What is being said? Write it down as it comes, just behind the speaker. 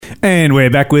And we're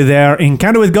back with our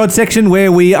Encounter with God section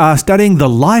where we are studying the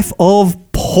life of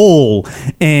Paul.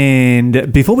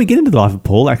 And before we get into the life of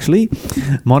Paul, actually,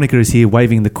 Monica is here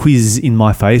waving the quiz in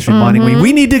my face, reminding me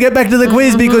we need to get back to the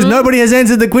quiz because nobody has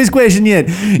answered the quiz question yet.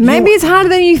 Maybe it's harder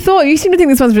than you thought. You seem to think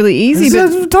this one's really easy. It's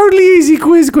a totally easy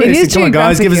quiz question. It is Come on,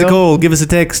 guys, give us a geographical. call, give us a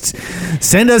text,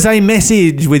 send us a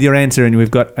message with your answer, and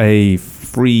we've got a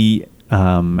free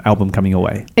album coming your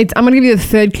way. I'm going to give you the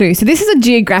third clue. So this is a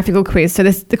geographical quiz. So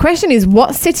the question is,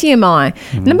 what city am I?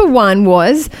 Number one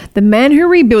was, the man who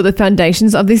rebuilt the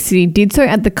foundations of this city did so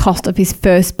at the cost of his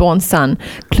firstborn son.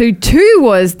 Clue two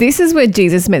was, this is where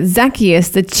Jesus met Zacchaeus,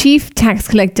 the chief tax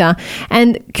collector.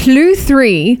 And clue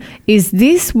three is,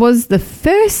 this was the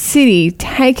first city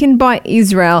taken by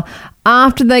Israel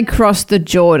after they crossed the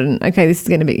Jordan. Okay, this is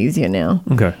going to be easier now.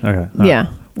 Okay. Yeah.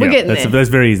 We're getting there. That's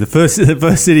very easy. The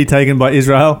first city taken by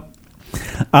Israel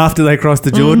after they crossed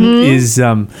the Jordan is,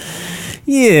 come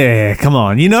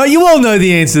on. You all know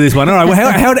the answer to this one. All right,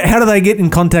 well, how do they get in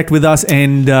contact with us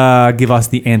and give us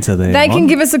the answer there? They can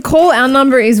give us a call. Our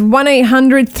number is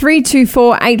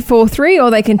 1-800-324-843, or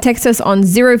they can text us on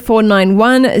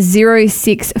 0491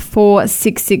 064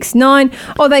 669,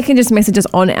 or they can just message us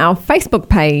on our Facebook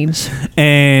page.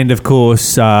 And, of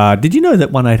course, did you know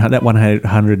that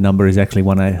 1-800 number is actually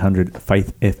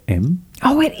 1-800-FAITH-FM?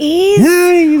 Oh, it is?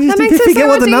 Yeah, That makes it forget so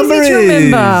what the much number easier to is.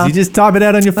 remember. You just type it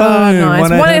out on your Oh, phone.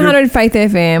 nice.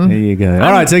 1-800-FAITH-FM. There you go.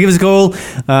 All right, so give us a call.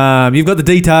 You've got the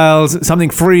details, something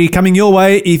free coming your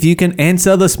way if you can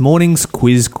answer this morning's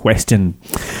quiz question.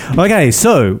 Okay,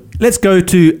 so let's go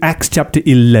to Acts chapter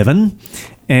 11.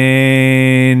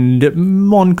 And,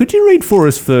 Mon, could you read for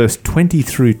us verse 20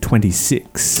 through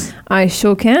 26? I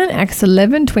sure can. Acts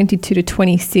 11, 22 to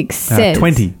 26 says...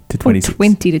 20 to 26.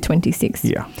 20 to 26.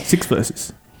 Yeah, 6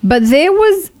 verses. But there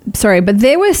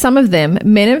were some of them,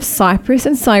 men of Cyprus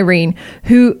and Cyrene,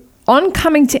 who on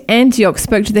coming to Antioch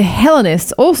spoke to the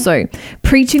Hellenists also,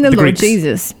 preaching the Lord Greeks.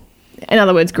 Jesus. In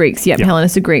other words, Greeks. Yep, Yeah.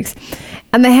 Hellenists are Greeks.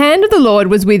 And the hand of the Lord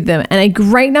was with them, and a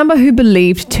great number who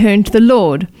believed turned to the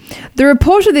Lord. The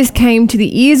report of this came to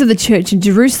the ears of the church in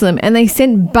Jerusalem, and they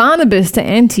sent Barnabas to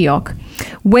Antioch.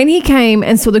 When he came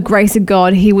and saw the grace of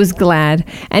God, he was glad,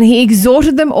 and he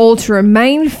exhorted them all to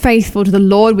remain faithful to the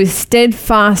Lord with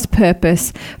steadfast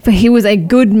purpose, for he was a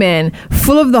good man,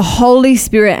 full of the Holy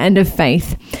Spirit and of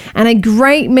faith. And a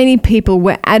great many people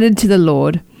were added to the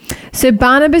Lord. So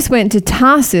Barnabas went to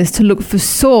Tarsus to look for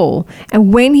Saul,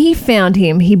 and when he found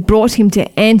him, he brought him to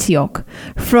Antioch.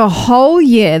 For a whole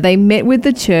year they met with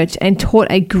the church and taught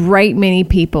a great many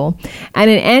people. And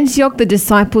in Antioch the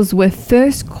disciples were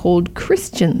first called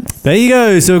Christians. There you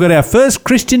go. So we've got our first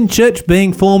Christian church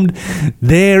being formed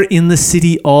there in the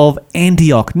city of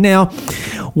Antioch. Now,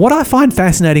 what I find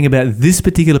fascinating about this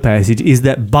particular passage is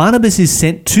that Barnabas is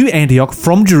sent to Antioch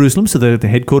from Jerusalem, so the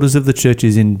headquarters of the church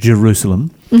is in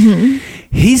Jerusalem.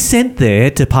 He's sent there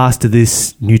to pastor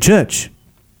this new church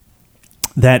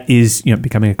that is,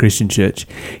 becoming a Christian church.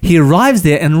 He arrives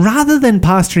there, and rather than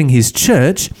pastoring his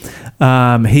church,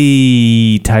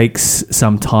 he takes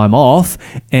some time off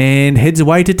and heads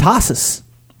away to Tarsus.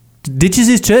 Ditches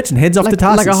his church and heads off to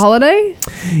Tarsus. Like a holiday?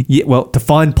 Yeah, well, to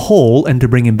find Paul and to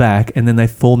bring him back, and then they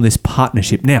form this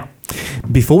partnership. Now,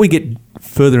 before we get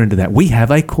further into that, we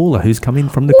have a caller who's come in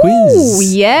from the quiz. Oh,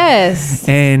 yes.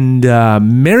 And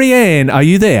Marianne, are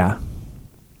you there?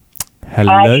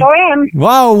 Hello. I sure am.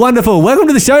 Wow, wonderful. Welcome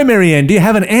to the show, Marianne. Do you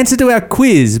have an answer to our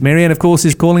quiz? Marianne, of course,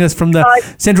 is calling us from the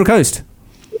Central Coast.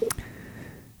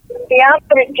 The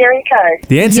answer is Jericho.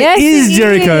 The answer Yes, is it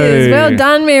Jericho. is. Well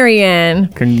done, Marianne.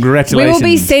 Congratulations. We will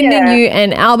be sending you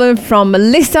an album from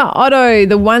Melissa Otto,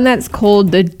 the one that's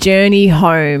called The Journey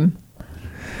Home.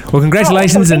 Well,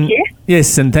 congratulations. Oh, thank you.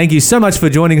 Yes, and thank you so much for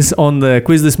joining us on the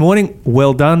quiz this morning.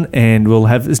 Well done, and we'll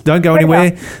have. Don't go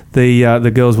anywhere.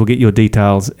 The girls will get your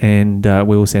details, and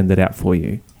we will send that out for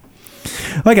you.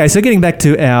 Okay, so getting back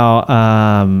to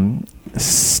our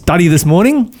study this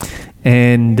morning,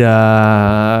 and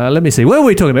let me see. What were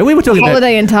we talking about? We were talking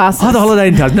Holiday in Tarsus. Oh, the holiday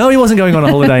in Tarsus. No, he wasn't going on a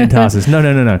holiday in Tarsus. No.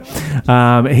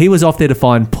 He was off there to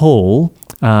find Paul,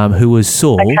 who was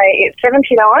Saul. Okay, it's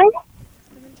 79.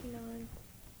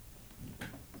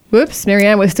 Whoops,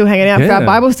 Marianne, we're still hanging out for our Yeah.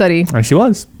 Bible study. Oh, she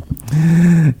was.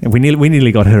 We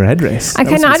nearly got her address. That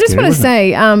Okay, was now a I bit just scary, want to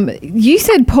wasn't it? say, you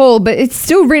said Paul, but it's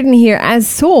still written here as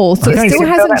Saul, so Okay, it still so-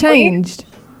 hasn't changed.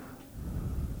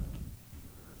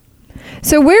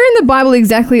 So where in the Bible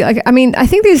exactly, I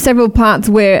think there's several parts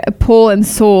where Paul and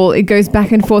Saul, it goes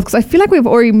back and forth, because I feel like we've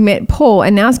already met Paul,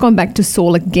 and now it's gone back to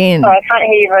Saul again. Oh, I can't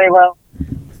hear you very well.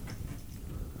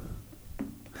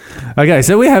 Okay,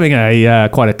 so we're having a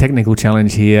quite a technical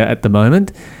challenge here at the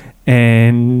moment,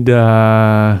 And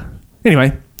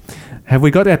anyway, have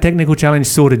we got our technical challenge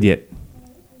sorted yet?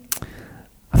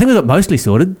 I think we've got mostly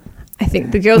sorted. I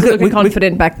think the girls are looking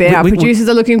confident back there. Our producers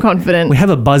are looking confident. We have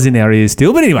a buzz in our ears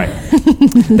still, but anyway,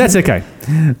 that's okay.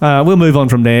 We'll move on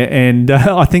from there, and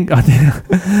I think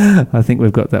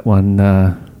we've got that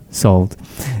one solved.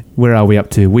 Where are we up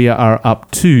to? We are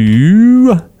up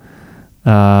to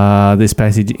this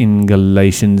passage in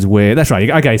Galatians where... That's right.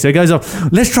 Okay, so it goes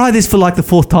off. Let's try this for like the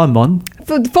fourth time, Mon.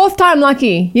 For the fourth time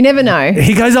lucky. You never know.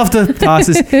 He goes off to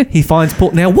Tarsus. He finds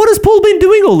Paul. Now, what has Paul been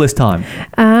doing all this time?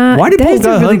 Why did Paul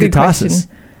go home to Tarsus?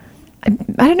 I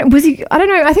don't know. I don't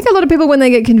know. I think a lot of people, when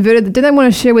they get converted, do they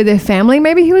want to share with their family?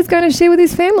 Maybe he was going to share with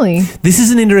his family. This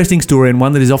is an interesting story and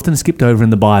one that is often skipped over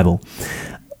in the Bible.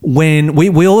 When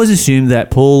we always assume that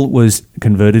Paul was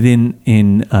converted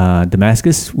in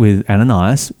Damascus with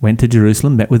Ananias, went to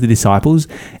Jerusalem, met with the disciples,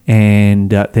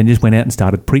 and then just went out and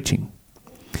started preaching.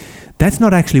 That's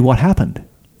not actually what happened.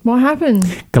 What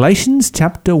happened? Galatians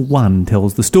chapter 1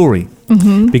 tells the story.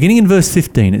 Beginning in verse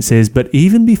 15, it says, "But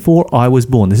even before I was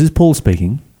born," this is Paul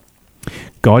speaking,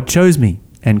 "God chose me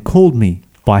and called me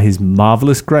by his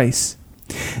marvelous grace.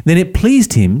 Then it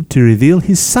pleased him to reveal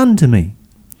his Son to me."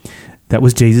 That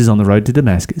was Jesus on the road to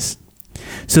Damascus.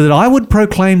 "So that I would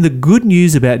proclaim the good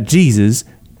news about Jesus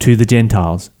to the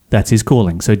Gentiles." That's his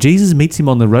calling. So Jesus meets him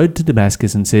on the road to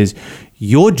Damascus and says,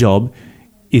 "Your job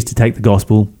is to take the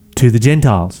gospel to the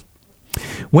Gentiles."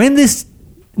 When this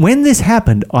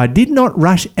happened, I did not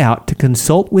rush out to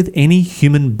consult with any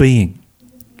human being,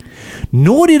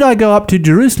 nor did I go up to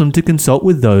Jerusalem to consult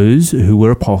with those who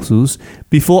were apostles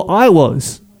before I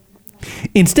was.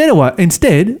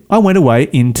 Instead, I went away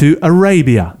into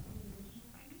Arabia.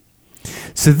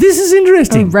 So this is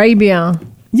interesting. Arabia.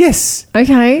 Yes.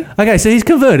 Okay. Okay, so he's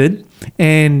converted,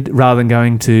 and rather than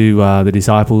going to the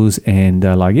disciples and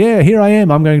here I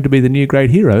am, I'm going to be the new great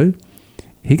hero,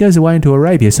 he goes away into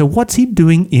Arabia. So what's he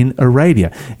doing in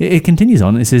Arabia? It continues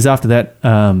on. It says, after that,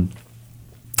 and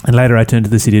later I turned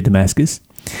to the city of Damascus,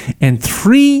 and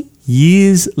 3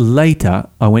 years later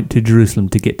I went to Jerusalem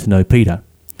to get to know Peter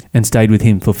and stayed with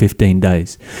him for 15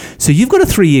 days. So you've got a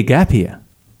 3-year gap here.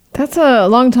 That's a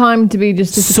long time to be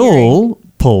just disappearing.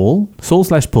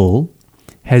 Saul/Paul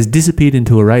has disappeared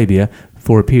into Arabia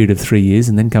for a period of 3 years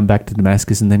and then come back to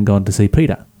Damascus and then gone to see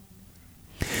Peter.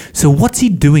 So what's he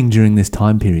doing during this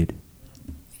time period?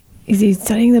 Is he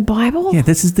studying the Bible? Yeah,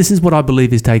 this is what I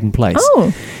believe is taking place.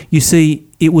 Oh. You see,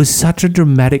 it was such a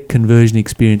dramatic conversion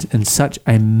experience and such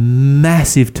a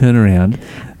massive turnaround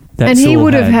that and he Saul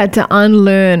would have had to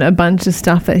unlearn a bunch of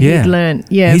stuff that he'd learned.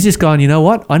 Yeah. He's just gone, you know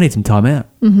what? I need some time out.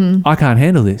 I can't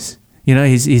handle this. You know,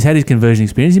 he's had his conversion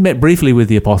experience. He met briefly with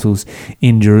the apostles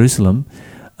in Jerusalem,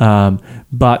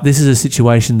 but this is a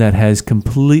situation that has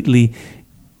completely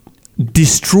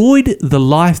destroyed the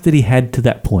life that he had to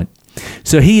that point.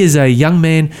 So he is a young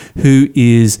man who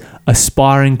is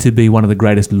aspiring to be one of the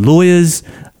greatest lawyers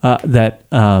that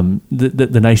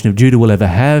the nation of Judah will ever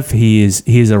have. He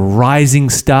is a rising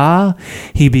star.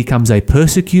 He becomes a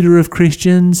persecutor of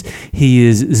Christians. He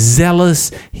is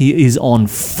zealous. He is on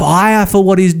fire for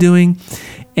what he's doing,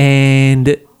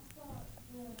 and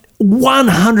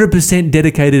 100%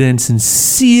 dedicated and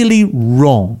sincerely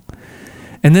wrong.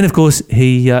 And then, of course,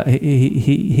 he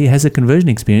has a conversion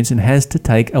experience and has to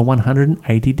take a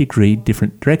 180-degree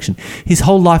different direction. His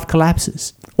whole life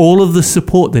collapses. All of the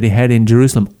support that he had in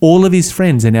Jerusalem, all of his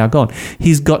friends are now gone.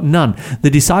 He's got none. The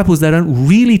disciples, they don't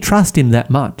really trust him that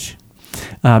much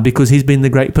because he's been the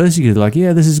great persecutor. Like,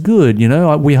 yeah, this is good. You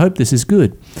know, we hope this is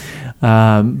good.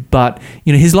 But,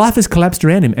 you know, his life has collapsed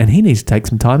around him and he needs to take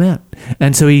some time out.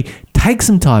 And so he takes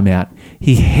some time out.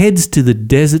 He heads to the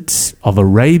deserts of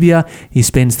Arabia. He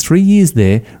spends 3 years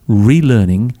there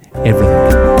relearning everything.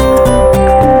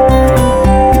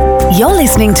 You're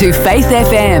listening to Faith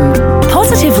FM,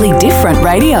 positively different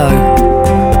radio.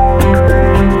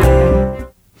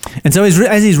 And so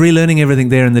as he's relearning everything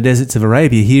there in the deserts of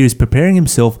Arabia, he is preparing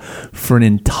himself for an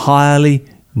entirely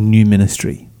new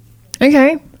ministry.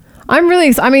 Okay. I'm really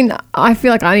excited. I mean, I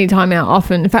feel like I need time out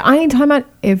often. In fact, I need time out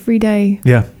every day.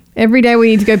 Yeah. Every day we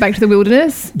need to go back to the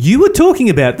wilderness. You were talking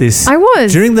about this. I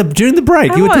was. During the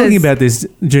break. You were talking about this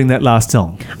during that last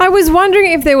song. I was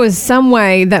wondering if there was some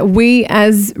way that we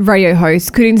as radio hosts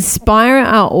could inspire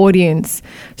our audience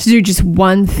to do just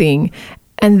one thing.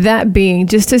 And that being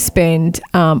just to spend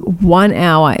 1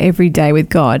 hour every day with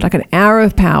God, like an hour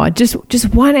of power, just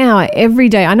 1 hour every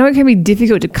day. I know it can be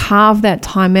difficult to carve that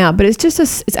time out, but it's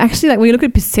actually like when you look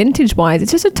at percentage wise,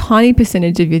 it's just a tiny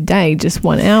percentage of your day, just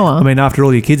 1 hour. I mean, after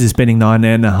all, your kids are spending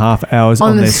 9.5 hours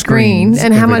on the their screen. screens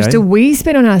And how every much day. do we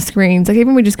spend on our screens? Like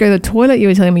even we just go to the toilet, you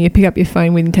were telling me you pick up your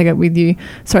phone with and take it with you.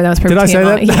 Sorry, that was probably Did I say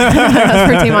TMI. that? Yeah, that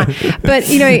was pretty TMI. But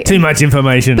you know, Too much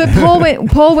information. but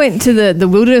Paul went to the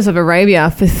wilderness of Arabia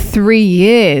for 3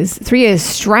 years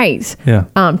straight, Yeah.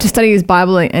 to study his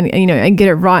Bible and get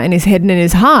it right in his head and in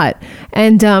his heart.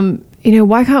 And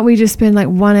why can't we just spend like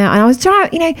 1 hour? And I was trying,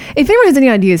 if anyone has any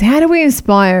ideas, how do we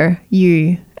inspire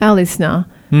you, our listener,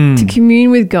 to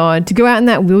commune with God, to go out in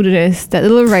that wilderness, that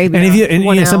little Arabia?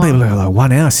 And some people are like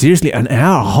 1 hour, seriously, an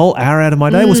hour, a whole hour out of my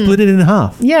day. We'll split it in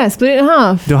half. Yeah, split it in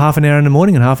half. Do half an hour in the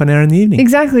morning and half an hour in the evening.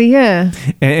 Exactly, yeah.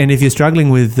 And if you're struggling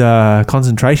with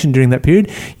concentration during that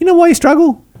period, you know why you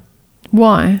struggle?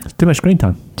 Why? Too much screen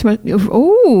time. Too much.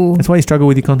 Oh, That's why you struggle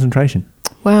with your concentration.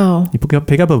 wow. You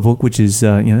pick up a book, which is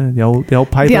the old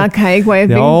paper, The archaic way of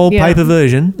the being. old yeah. paper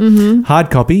version, hard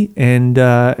copy, and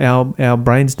our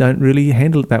brains don't really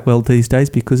handle it that well these days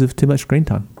because of too much screen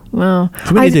time. Wow.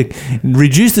 So we need to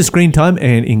reduce the screen time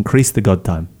and increase the God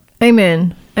time.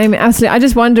 Amen.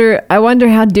 Absolutely. I wonder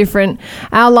how different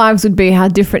our lives would be, how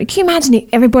different. Can you imagine if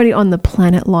everybody on the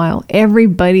planet, Lyle,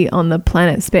 everybody on the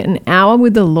planet spent an hour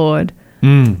with the Lord,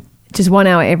 just 1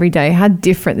 hour every day, how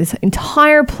different this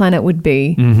entire planet would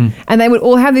be. And they would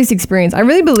all have this experience. I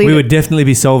really believe We would definitely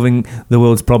be solving the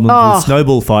world's problems with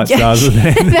snowball fights rather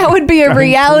than that would be a going to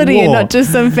reality and war. not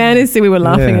just some fantasy we were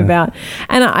laughing Yeah. about.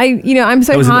 And I'm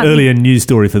so That was an heartened. earlier news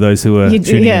story for those who were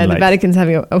tuning in The late. Vatican's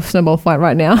having a snowball fight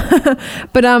right now.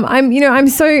 But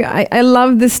I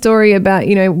love this story about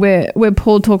where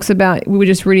Paul talks about, we were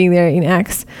just reading there in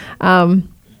Acts.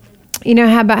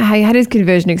 How he had his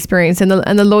conversion experience and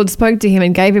the Lord spoke to him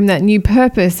and gave him that new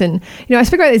purpose. And, I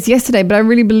spoke about this yesterday, but I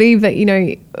really believe that,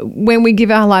 when we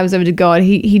give our lives over to God,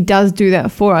 he does do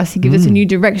that for us. He gives us a new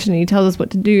direction and he tells us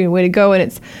what to do and where to go. And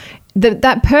it's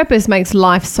that purpose makes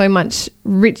life so much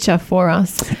richer for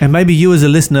us. And maybe you as a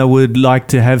listener would like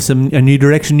to have a new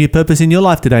direction, new purpose in your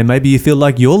life today. Maybe you feel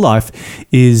like your life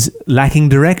is lacking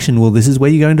direction. Well, this is where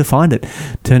you're going to find it.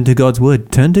 Turn to God's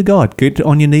word. Turn to God. Get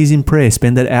on your knees in prayer.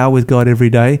 Spend that hour with God every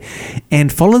day. And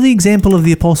follow the example of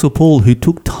the Apostle Paul, who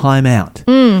took time out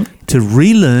to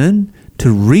relearn, to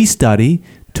restudy,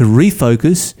 to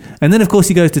refocus. And then, of course,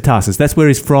 he goes to Tarsus. That's where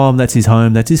he's from. That's his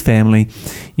home. That's his family.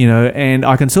 And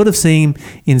I can sort of see him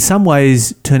in some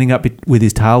ways turning up with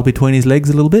his tail between his legs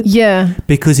a little bit. Yeah.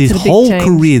 Because his It's a big whole change.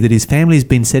 career that his family's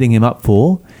been setting him up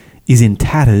for is in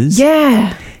tatters.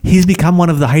 Yeah. He's become one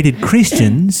of the hated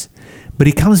Christians, but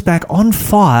he comes back on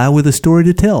fire with a story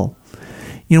to tell.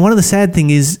 One of the sad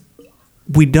things is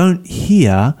we don't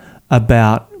hear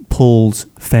about Paul's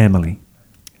family.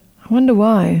 I wonder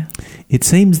why. It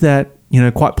seems that,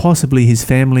 quite possibly his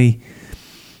family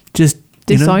just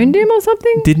Disowned him or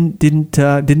something?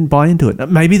 didn't buy into it.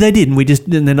 Maybe they did, and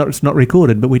it's not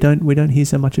recorded, but we don't hear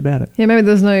so much about it. Yeah, maybe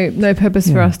there's no purpose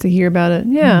for us to hear about it.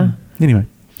 Yeah. Anyway.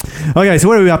 Okay, so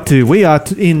where are we up to? We are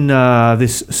in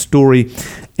this story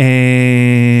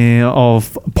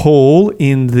of Paul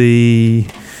in the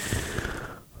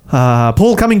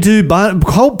Paul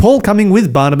coming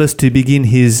with Barnabas to begin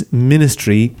his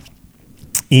ministry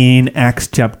in Acts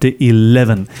chapter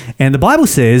 11. And the Bible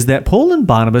says that Paul and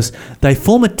Barnabas, they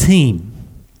form a team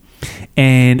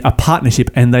and a partnership,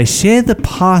 and they share the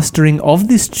pastoring of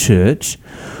this church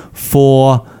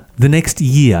for the next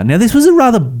year. Now, this was a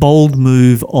rather bold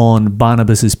move on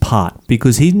Barnabas's part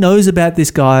because he knows about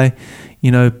this guy,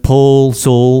 Paul,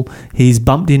 Saul. He's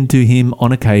bumped into him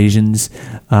on occasions.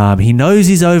 He knows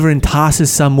he's over in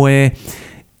Tarsus somewhere,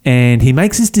 and he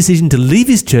makes his decision to leave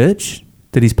his church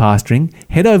that he's pastoring,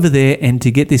 head over there and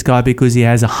to get this guy because he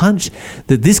has a hunch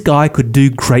that this guy could do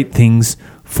great things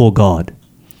for God.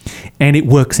 And it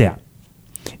works out.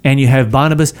 And you have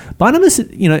Barnabas. Barnabas,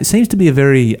 it seems to be a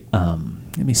very, a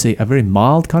very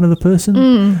mild kind of a person,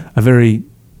 a very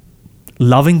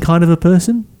loving kind of a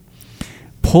person.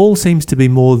 Paul seems to be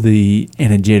more the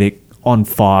energetic, on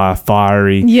fire,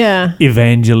 fiery,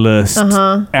 evangelist,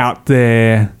 out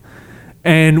there.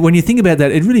 And when you think about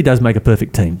that, it really does make a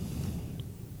perfect team.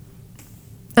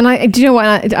 And do you know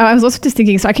what? I was also just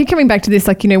thinking, so I keep coming back to this,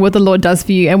 like, what the Lord does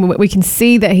for you, and we can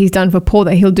see that He's done for Paul,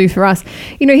 that He'll do for us.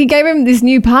 He gave him this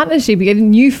new partnership. He gave him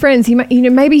new friends.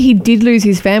 Maybe he did lose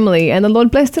his family, and the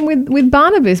Lord blessed him with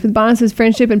Barnabas's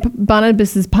friendship and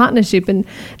Barnabas's partnership. And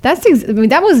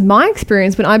that was my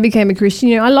experience when I became a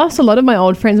Christian. I lost a lot of my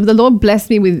old friends, but the Lord blessed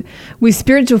me with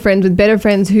spiritual friends, with better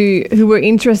friends who were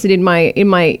interested in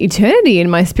my eternity, in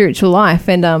my spiritual life.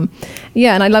 And and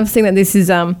I love seeing that this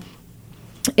is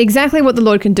exactly what the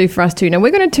Lord can do for us too. Now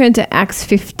we're going to turn to Acts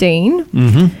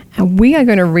 15, and we are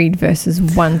going to read verses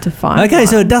 1 to 5. Okay,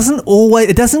 so it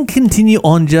doesn't continue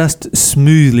on just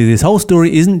smoothly. This whole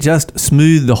story isn't just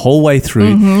smooth the whole way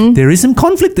through. There is some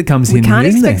conflict that comes in. We can't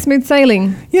isn't expect there? smooth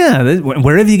sailing. Yeah,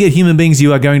 wherever you get human beings,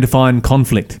 you are going to find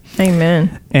conflict.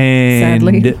 Amen. And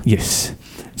sadly. Yes.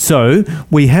 So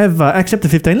we have Acts chapter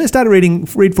 15. Let's start reading.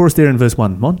 Read for us there in verse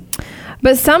 1, Mon.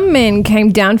 But some men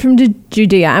came down from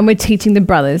Judea and were teaching the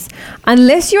brothers,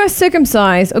 unless you are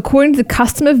circumcised according to the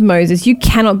custom of Moses, you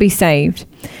cannot be saved.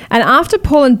 And after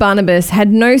Paul and Barnabas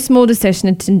had no small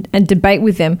discussion and debate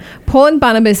with them, Paul and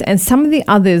Barnabas and some of the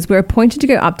others were appointed to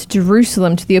go up to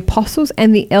Jerusalem to the apostles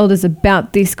and the elders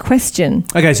about this question.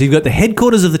 Okay, so you've got the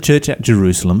headquarters of the church at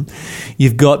Jerusalem.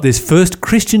 You've got this first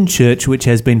Christian church which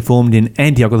has been formed in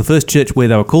Antioch, or the first church where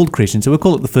they were called Christian. So we'll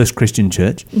call it the first Christian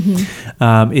church.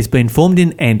 It's been formed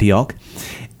in Antioch,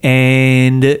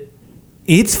 and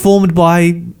it's formed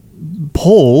by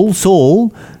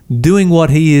Saul, doing what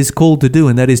he is called to do,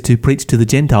 and that is to preach to the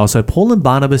Gentiles. So Paul and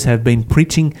Barnabas have been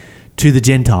preaching to the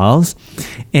Gentiles,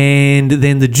 and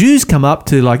then the Jews come up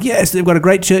to yes, they've got a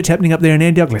great church happening up there in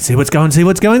Antioch. Let's see what's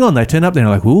going on. They turn up there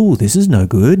and ooh, this is no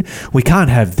good. We can't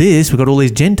have this. We've got all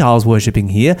these Gentiles worshipping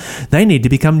here. They need to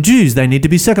become Jews. They need to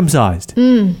be circumcised.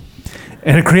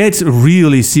 And it creates a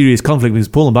really serious conflict because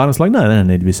Paul and Barnabas are like, no, they don't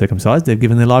need to be circumcised. They've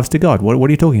given their lives to God. What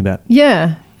are you talking about?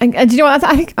 Yeah. And do you know what?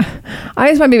 I think I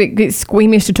just might be a bit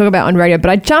squeamish to talk about on radio, but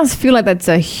I just feel like that's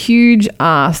a huge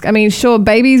ask. I mean, sure,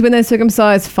 babies when they're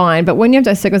circumcised, fine, but when you have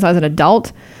to circumcise an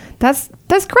adult, that's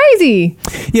crazy.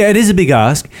 Yeah, it is a big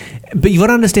ask, but you've got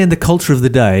to understand the culture of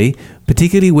the day,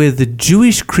 particularly where the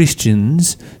Jewish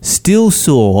Christians still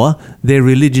saw their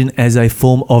religion as a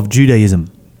form of Judaism.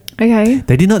 Okay.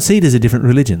 They did not see it as a different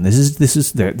religion.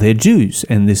 They're Jews,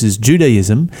 and this is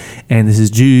Judaism, and this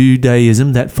is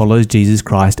Judaism that follows Jesus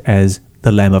Christ as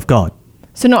the Lamb of God.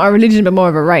 So not a religion, but more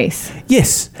of a race.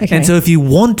 Yes. Okay. And so if you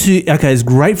want to, it's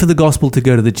great for the gospel to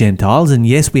go to the Gentiles, and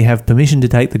yes, we have permission to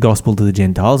take the gospel to the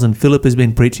Gentiles, and Philip has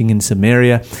been preaching in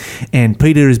Samaria, and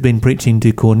Peter has been preaching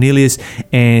to Cornelius,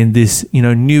 and this,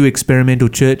 new experimental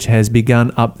church has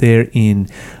begun up there in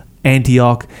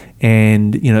Antioch,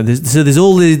 and there's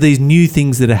all these new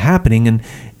things that are happening,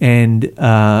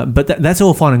 but that's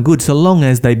all fine and good so long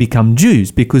as they become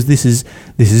Jews, because this is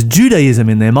Judaism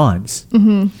in their minds.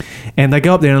 And they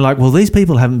go up there and are like, well, these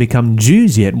people haven't become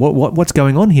Jews yet. What's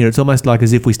going on here? It's almost like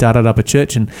as if we started up a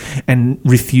church and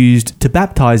refused to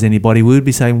baptize anybody. We would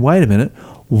be saying, wait a minute,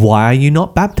 why are you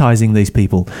not baptizing these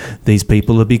people? These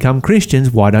people have become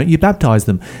Christians. Why don't you baptize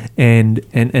them? And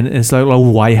it's like, well,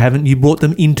 why haven't you brought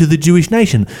them into the Jewish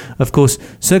nation? Of course,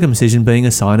 circumcision being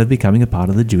a sign of becoming a part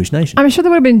of the Jewish nation. I'm sure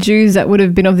there would have been Jews that would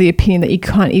have been of the opinion that you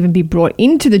can't even be brought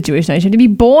into the Jewish nation, to be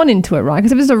born into it, right?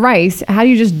 Because if it's a race, how do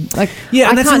you just Yeah,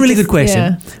 and that's a really good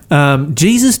question. Yeah.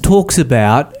 Jesus talks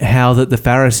about how that the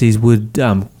Pharisees would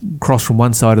cross from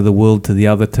one side of the world to the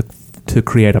other to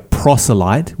create a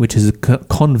proselyte, which is a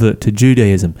convert to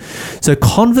Judaism. So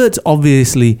converts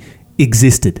obviously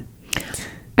existed.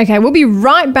 Okay, we'll be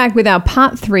right back with our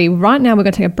part 3. Right now we're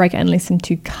going to take a break and listen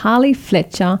to Carly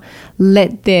Fletcher,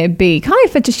 Let There Be. Carly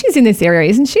Fletcher, she's in this area,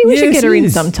 isn't she? We should get her in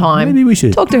sometime. Maybe we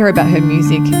should. Talk to her about her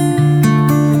music.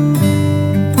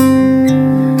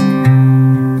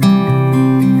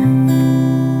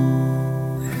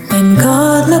 When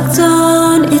God looked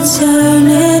on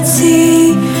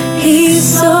eternity, He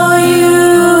saw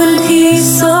you and He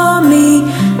saw me,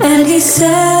 and He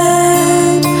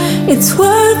said, it's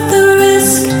worth the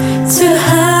risk to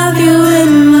have you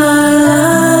in my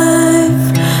life.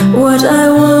 What I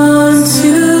want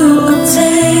to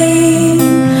obtain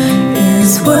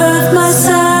is worth my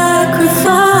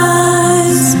sacrifice.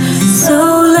 So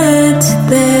let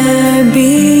there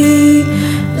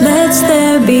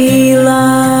be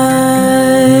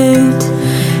light.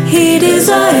 He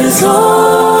desires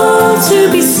all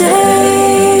to be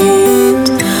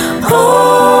saved,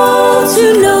 all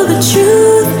to know the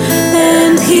truth,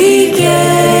 and He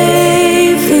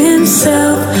gave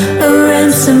Himself a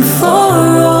ransom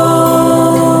for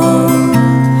all.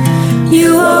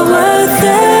 You are worth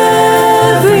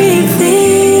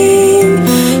everything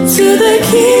to the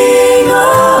King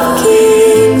of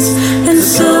Kings.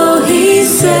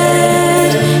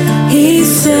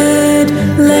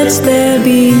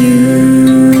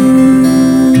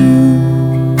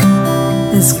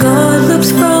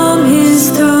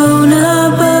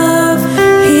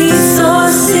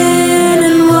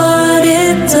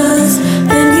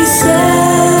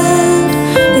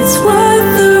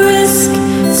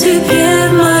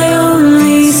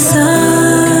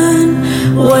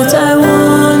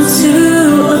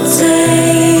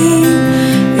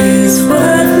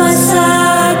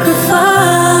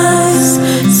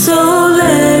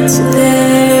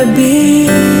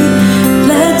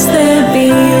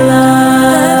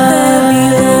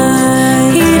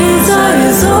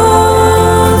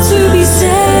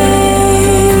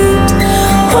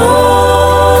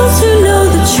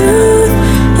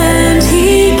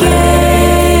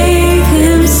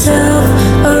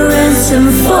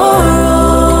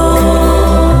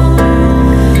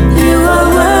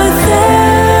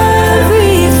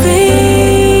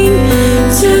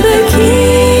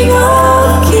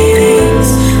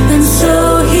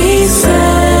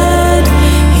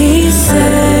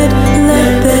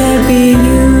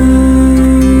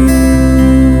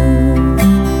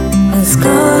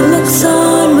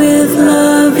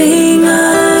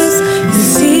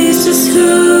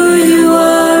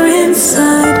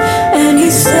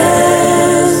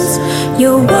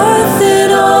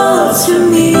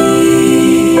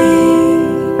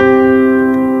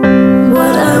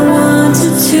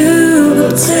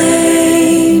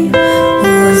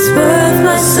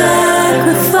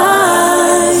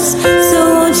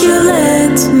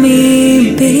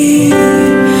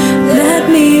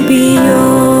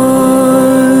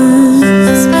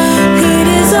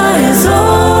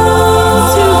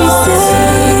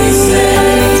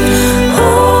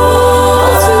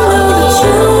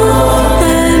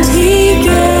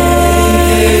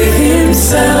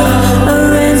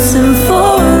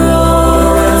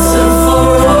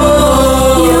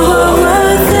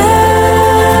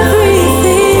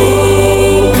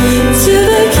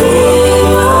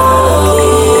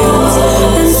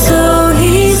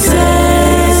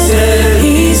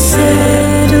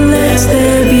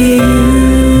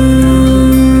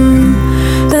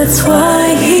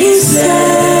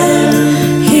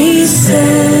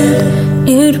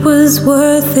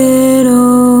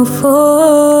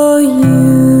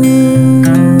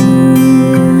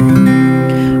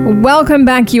 Welcome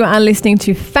back. You are listening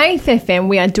to Faith FM.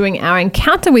 We are doing our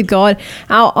Encounter with God,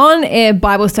 our on-air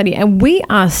Bible study, and we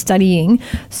are studying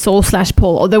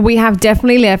Saul/Paul, although we have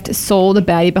definitely left Saul the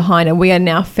baddie behind, and we are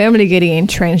now firmly getting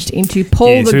entrenched into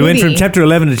Paul the So we went goodie. from chapter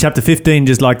 11 to chapter 15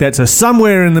 just like that. So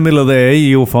somewhere in the middle of there,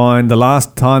 you'll find the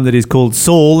last time that he's called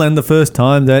Saul and the first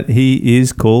time that he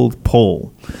is called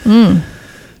Paul.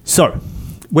 So,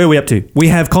 where are we up to? We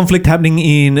have conflict happening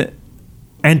in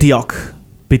Antioch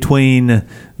between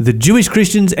the Jewish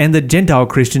Christians and the Gentile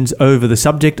Christians over the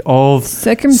subject of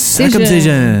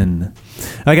circumcision.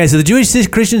 Okay, so the Jewish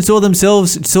Christians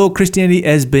saw Christianity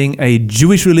as being a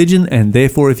Jewish religion, and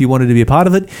therefore if you wanted to be a part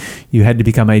of it, you had to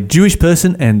become a Jewish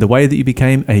person, and the way that you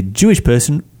became a Jewish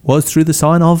person was through the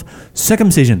sign of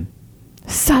circumcision.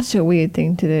 Such a weird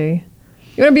thing to do.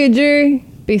 You want to be a Jew?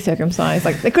 Be circumcised.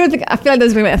 Like they could have. I feel like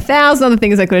there's been 1,000 other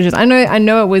things they could have just. I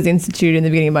know it was instituted in the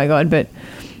beginning by God, but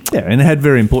Yeah, and it had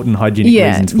very important hygienic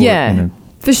reasons for it.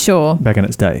 For sure. Back in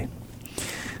its day.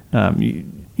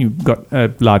 You've got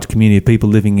a large community of people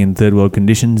living in third world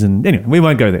conditions, and anyway, we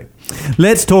won't go there.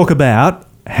 Let's talk about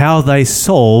how they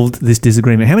solved this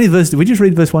disagreement. How many verses? Did we just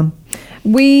read verse 1?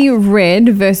 We read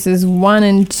verses 1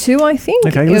 and 2, I think,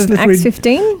 Okay, of Acts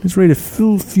 15. Let's read a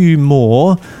few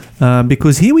more,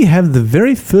 because here we have the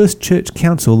very first church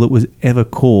council that was ever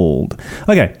called.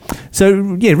 Okay,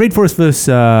 so yeah, read for us verse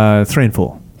 3 and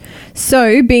 4.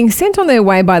 So, being sent on their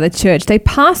way by the church, they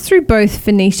passed through both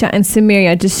Phoenicia and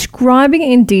Samaria, describing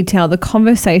in detail the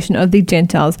conversation of the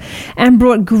Gentiles, and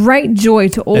brought great joy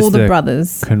to all That's the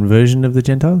brothers. Conversion of the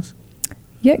Gentiles?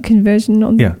 Yeah, conversion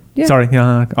on. Yeah. Sorry,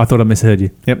 I thought I misheard you.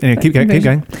 Yep. Anyway, keep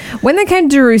going. When they came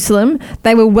to Jerusalem,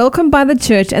 they were welcomed by the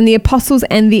church and the apostles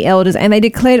and the elders, and they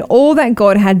declared all that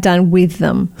God had done with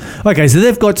them. Okay, so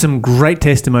they've got some great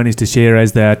testimonies to share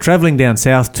as they're travelling down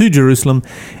south to Jerusalem,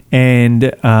 and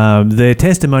their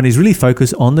testimonies really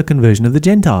focus on the conversion of the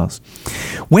Gentiles.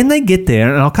 When they get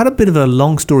there, and I'll cut a bit of a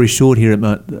long story short here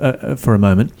for a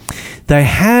moment, they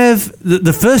have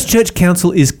the first church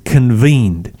council is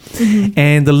convened,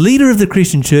 and the leader of the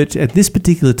Christian church at this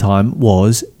particular time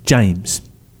was James.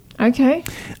 Okay.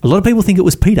 A lot of people think it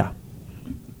was Peter.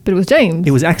 But it was James.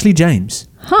 It was actually James.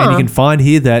 Huh. And you can find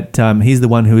here that he's the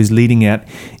one who is leading out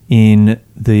in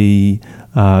the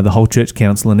whole church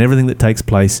council and everything that takes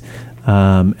place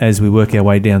as we work our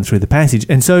way down through the passage.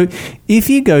 And so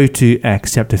if you go to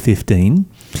Acts chapter 15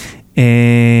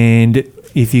 and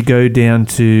if you go down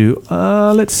to,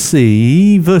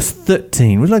 verse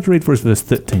 13. Would you like to read for us verse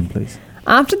 13, please?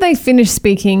 After they finished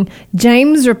speaking,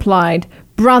 James replied,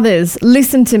 "Brothers,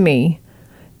 listen to me."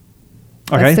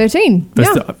 Okay. Verse 13.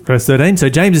 Verse 13. So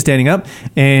James is standing up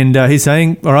and he's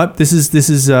saying, all right, this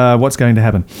is what's going to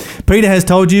happen. Peter has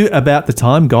told you about the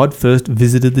time God first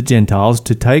visited the Gentiles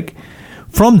to take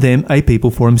from them a people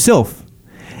for himself.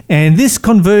 And this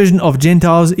conversion of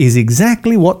Gentiles is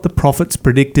exactly what the prophets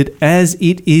predicted, as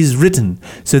it is written.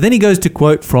 So then he goes to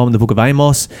quote from the book of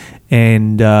Amos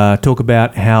and talk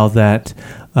about how that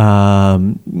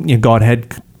God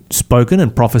had spoken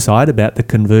and prophesied about the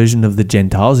conversion of the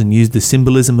Gentiles and used the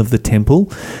symbolism of the temple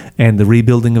and the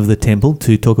rebuilding of the temple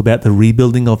to talk about the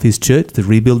rebuilding of his church, the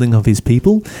rebuilding of his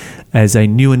people as a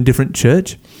new and different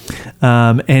church.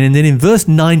 And then in verse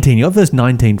 19, you got verse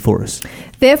 19 for us.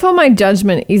 Therefore, my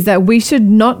judgment is that we should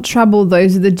not trouble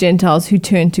those of the Gentiles who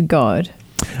turn to God.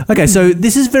 Okay, so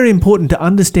this is very important to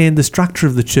understand the structure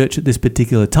of the church at this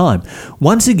particular time.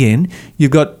 Once again,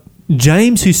 you've got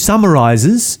James, who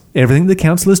summarizes everything the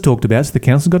council has talked about. So the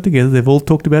council got together, they've all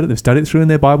talked about it, they've studied it through in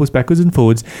their Bibles backwards and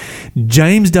forwards.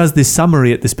 James does this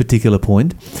summary at this particular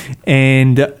point,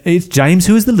 and it's James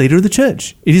who is the leader of the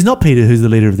church. It is not Peter who's the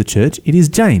leader of the church, it is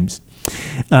James.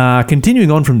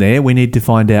 Continuing on from there, we need to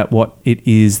find out what it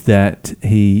is that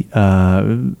he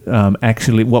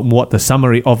actually, what the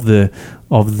summary of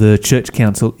the church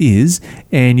council is,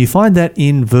 and you find that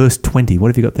in verse 20. What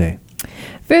have you got there?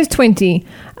 Verse 20.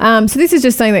 So this is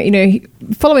just saying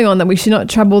that, following on that we should not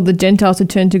trouble the Gentiles who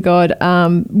turn to God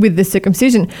with the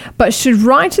circumcision, but should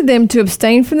write to them to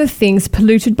abstain from the things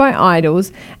polluted by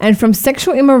idols and from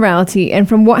sexual immorality and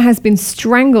from what has been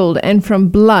strangled and from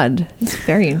blood. It's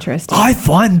very interesting. I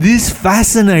find this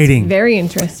fascinating. Very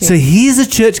interesting. So here's a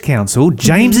church council.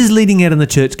 James is leading out in the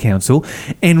church council,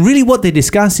 and really what they're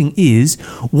discussing is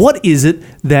what is it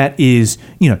that is,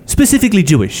 specifically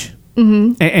Jewish.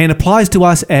 And applies to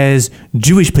us as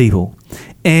Jewish people.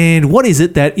 And what is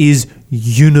it that is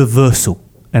universal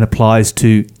and applies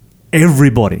to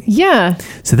everybody. Yeah.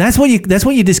 So that's what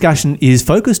your discussion is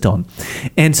focused on.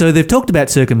 And so they've talked about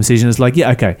circumcision. It's like,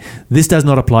 yeah, okay, this does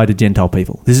not apply to Gentile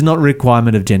people. This is not a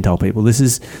requirement of Gentile people. This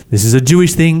is a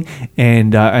Jewish thing,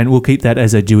 and we'll keep that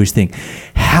as a Jewish thing.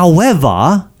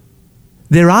 However,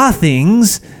 there are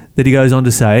things that he goes on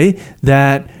to say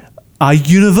that are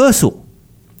universal.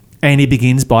 And he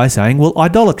begins by saying, well,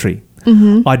 idolatry.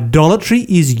 Mm-hmm. Idolatry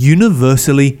is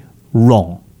universally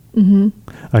wrong. Mm-hmm.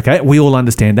 Okay, we all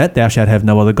understand that. Thou shalt have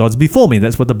no other gods before me.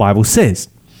 That's what the Bible says.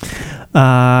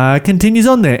 Continues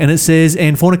on there, and it says,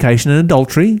 and fornication and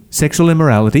adultery, sexual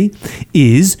immorality,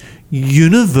 is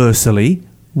universally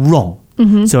wrong.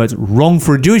 Mm-hmm. So it's wrong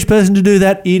for a Jewish person to do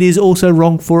that. It is also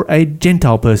wrong for a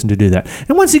Gentile person to do that.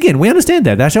 And once again, we understand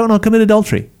that. Thou shalt not commit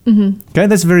adultery. Mm-hmm. Okay,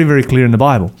 that's very, very clear in the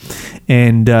Bible.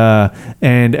 And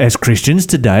as Christians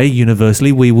today,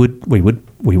 universally, we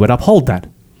would uphold that.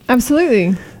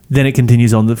 Absolutely. Then it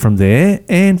continues on from there,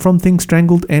 and from things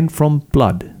strangled, and from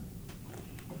blood.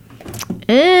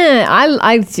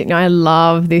 I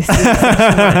love this.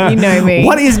 You know me.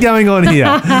 What is going on here?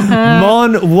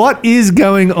 Mon, what is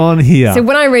going on here? So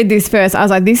when I read this first, I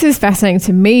was like, this is fascinating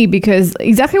to me because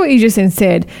exactly what you just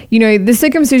said, the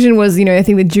circumcision was, a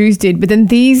thing the Jews did, but then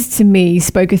these to me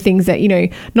spoke of things that,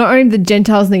 not only the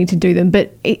Gentiles need to do them,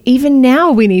 but even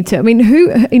now we need to. I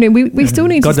mean, we still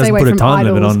need to stay away from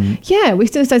idols. Yeah, we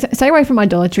still stay away from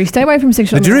idolatry, stay away from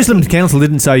sexual immorality. The Jerusalem Council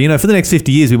didn't say, for the next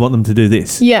 50 years we want them to do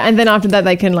this. Yeah, and then after that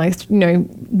they can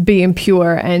be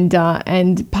impure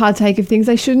and partake of things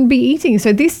they shouldn't be eating.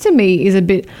 So this to me is a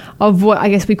bit of what I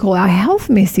guess we call our health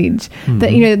message. Mm-hmm.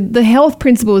 That the health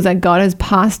principles that God has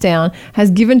passed down, has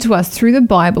given to us through the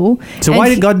Bible. So why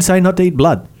did God say not to eat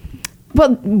blood?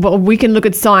 Well, we can look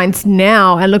at science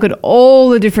now and look at all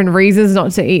the different reasons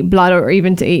not to eat blood or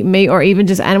even to eat meat or even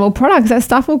just animal products. That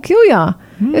stuff will kill you.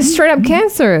 Mm-hmm. It's straight up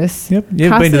cancerous. Yep.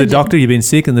 You've been to the doctor, you've been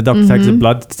sick, and the doctor takes a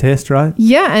blood test, right?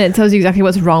 Yeah, and it tells you exactly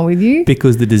what's wrong with you.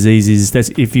 Because the disease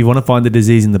if you want to find the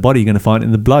disease in the body, you're going to find it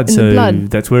in the blood.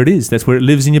 That's where it is. That's where it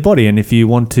lives in your body. And if you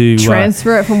want to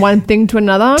transfer it from one thing to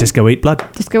another, just go eat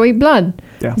blood.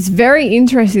 Yeah. It's very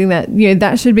interesting that,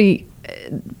 that should be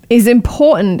as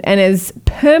important and as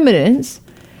permanent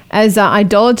as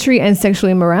idolatry and sexual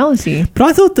immorality. But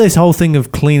I thought this whole thing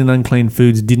of clean and unclean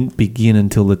foods didn't begin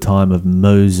until the time of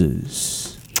Moses.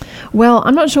 Well,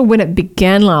 I'm not sure when it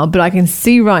began, Lyle, but I can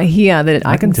see right here that it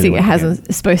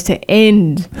hasn't supposed to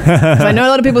end. So I know a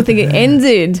lot of people think it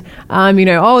ended.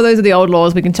 Those are the old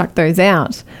laws, we can chuck those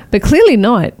out. But clearly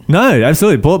not. No,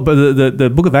 absolutely. But the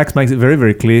book of Acts makes it very,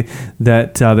 very clear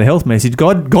that the health message,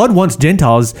 God wants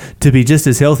Gentiles to be just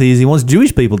as healthy as he wants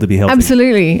Jewish people to be healthy.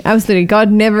 Absolutely. Absolutely.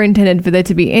 God never intended for there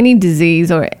to be any disease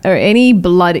or any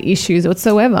blood issues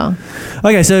whatsoever.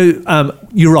 Okay, so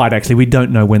you're right, actually. We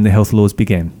don't know when the health laws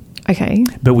began. Okay.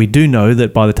 But we do know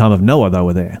that by the time of Noah, they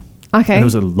were there. Okay. And it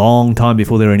was a long time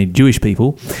before there were any Jewish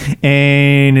people.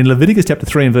 And in Leviticus chapter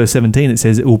 3 and verse 17, it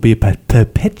says it will be a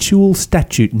perpetual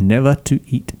statute never to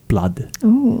eat blood.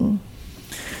 Ooh.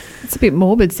 It's a bit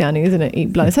morbid sounding, isn't it?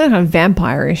 Eat blood. It sounds kind of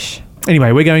vampire-ish.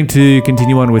 Anyway, we're going to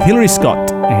continue on with Hilary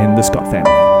Scott and the Scott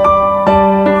family.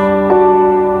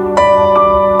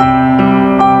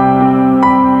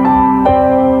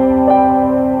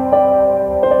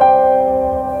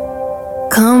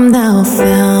 Come thou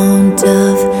fount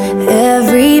of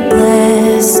every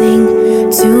blessing,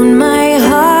 tune my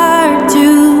heart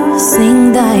to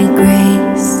sing thy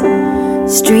grace.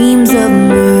 Streams of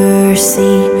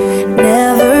mercy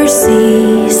never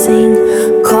ceasing,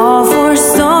 call for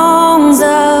songs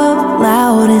of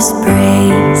loudest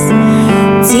praise.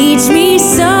 Teach me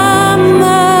some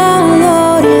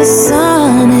melodious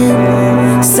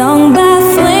sonnet, sung by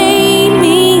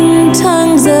flaming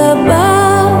tongues above.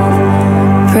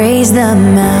 Praise the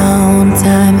mountain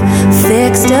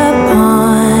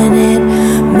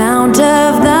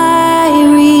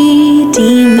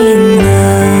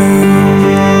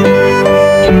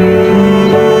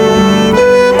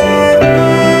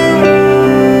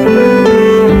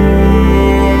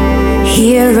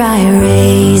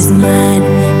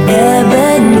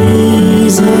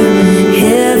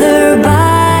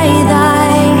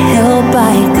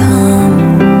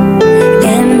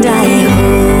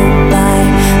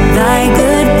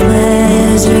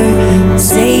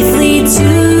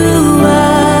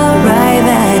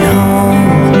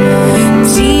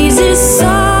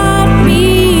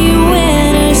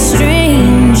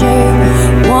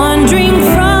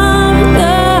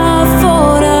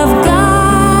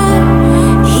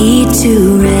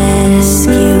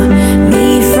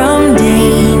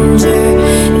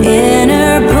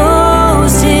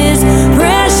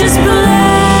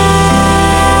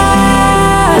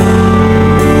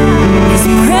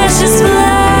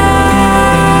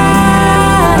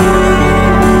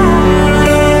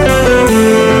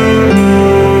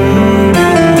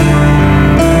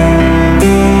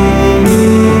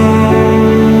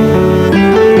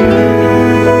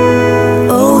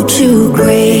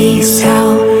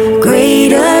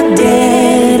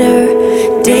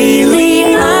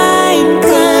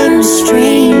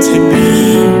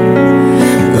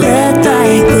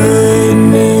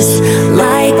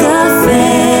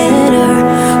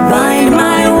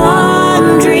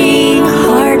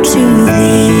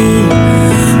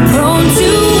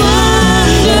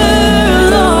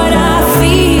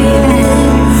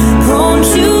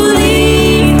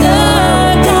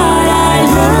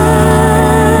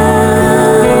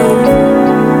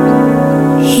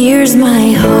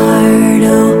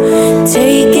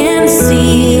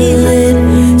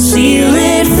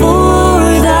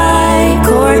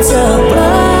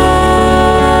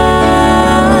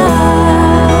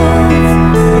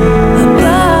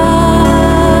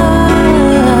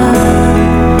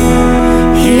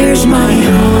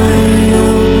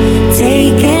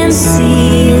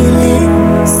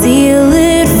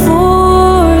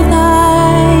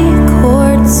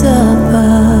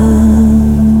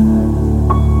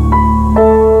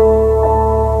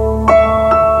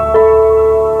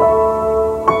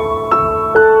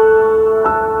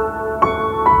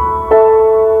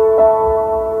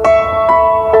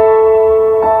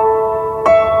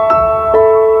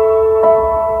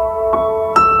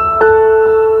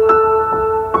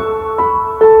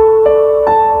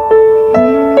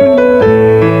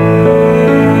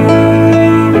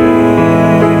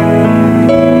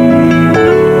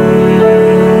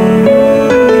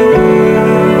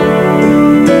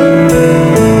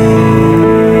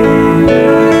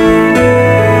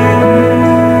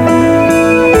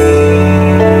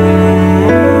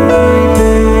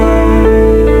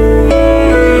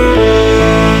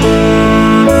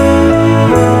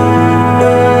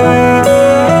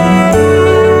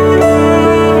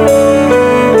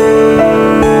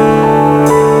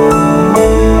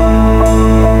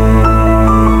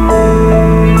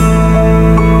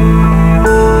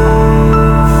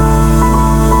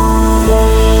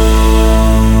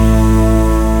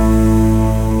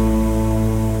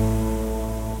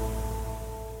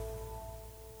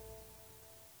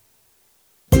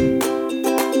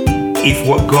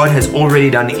God has already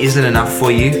done isn't enough for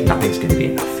you, nothing's going to be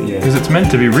enough for you. Because it's meant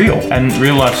to be real, and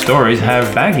real life stories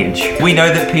have baggage. We know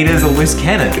that Peter's a loose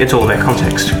cannon. It's all about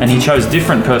context. And he chose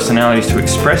different personalities to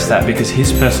express that because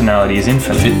his personality is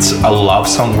infinite. If it's a love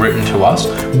song written to us,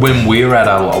 when we're at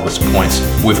our lowest points,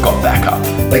 we've got backup.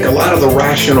 Like a lot of the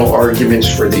rational arguments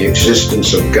for the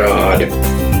existence of God,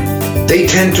 they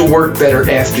tend to work better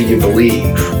after you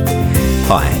believe.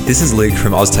 Hi, this is Luke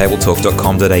from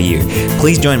oztabletalk.com.au.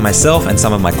 Please join myself and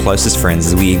some of my closest friends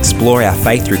as we explore our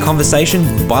faith through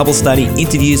conversation, Bible study,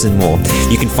 interviews and more.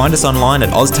 You can find us online at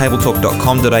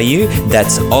oztabletalk.com.au.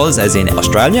 That's Oz as in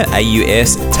Australia,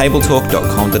 AUS,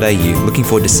 tabletalk.com.au. Looking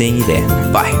forward to seeing you there.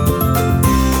 Bye.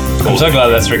 I'm so glad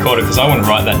that's recorded because I want to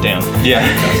write that down. Yeah.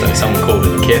 So someone called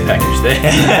it a care package there.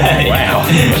 Wow.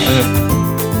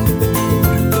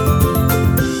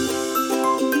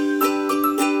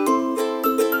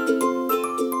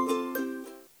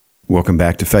 Welcome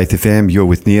back to Faith FM. You're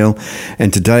with Neil.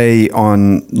 And today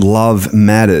on Love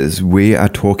Matters, we are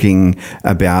talking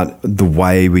about the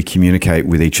way we communicate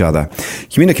with each other.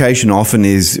 Communication often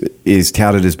is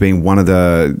touted as being one of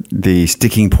the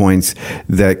sticking points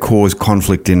that cause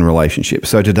conflict in relationships.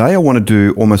 So today I want to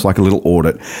do almost like a little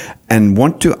audit and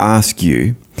want to ask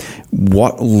you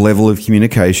what level of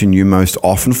communication you most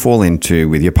often fall into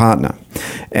with your partner.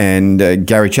 And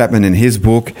Gary Chapman in his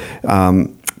book,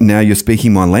 Now You're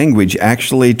Speaking My Language,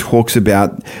 actually talks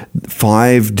about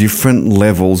 5 different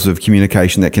levels of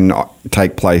communication that can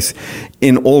take place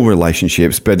in all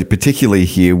relationships, but particularly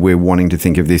here we're wanting to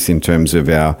think of this in terms of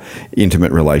our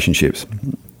intimate relationships.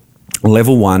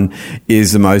 Level 1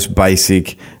 is the most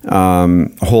basic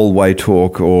hallway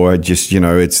talk, or just,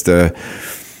 it's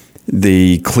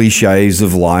the cliches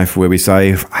of life where we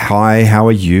say, hi, how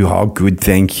are you? Oh, good,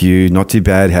 thank you. Not too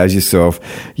bad. How's yourself?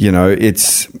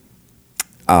 It's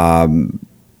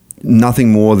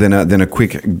nothing more than a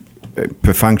quick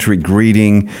perfunctory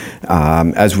greeting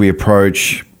as we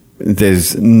approach.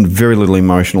 There's very little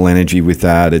emotional energy with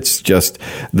that. It's just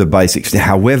the basics.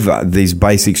 However, these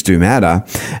basics do matter.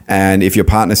 And if your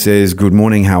partner says, good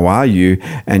morning, how are you?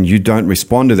 And you don't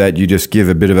respond to that, you just give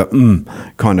a bit of a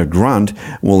kind of grunt,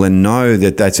 well, then know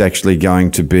that that's actually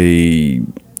going to be,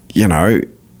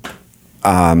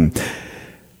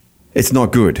 it's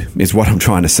not good, is what I'm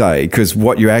trying to say, because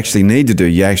what you actually need to do,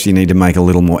 you actually need to make a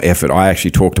little more effort. I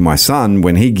actually talk to my son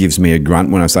when he gives me a grunt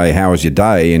when I say, how was your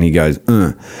day? And he goes,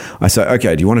 I say,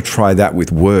 okay, do you want to try that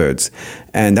with words?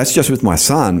 And that's just with my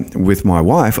son. With my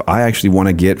wife, I actually want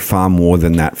to get far more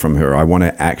than that from her. I want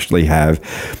to actually have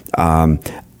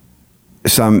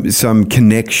some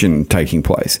connection taking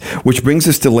place, which brings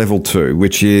us to level 2,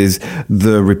 which is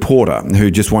the reporter who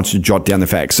just wants to jot down the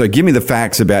facts. So give me the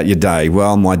facts about your day.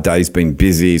 Well, my day's been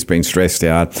busy, it's been stressed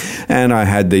out, and I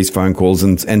had these phone calls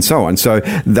and so on. So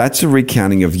that's a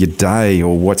recounting of your day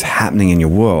or what's happening in your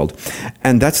world.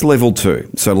 And that's level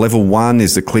 2. So level 1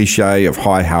 is the cliche of,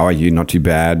 hi, how are you? Not too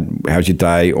bad. How's your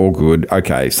day? All good.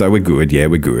 Okay, so we're good. Yeah,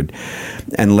 we're good.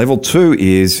 And level 2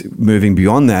 is moving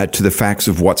beyond that to the facts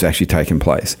of what's actually taken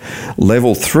place.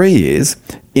 Level 3 is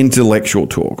intellectual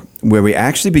talk, where we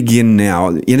actually begin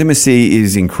now. Intimacy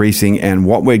is increasing, and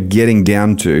what we're getting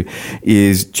down to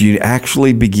is, do you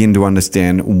actually begin to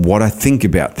understand what I think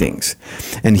about things?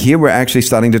 And here we're actually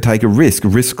starting to take a risk.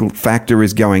 Risk factor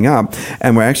is going up,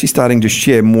 and we're actually starting to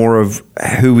share more of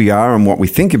who we are and what we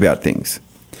think about things.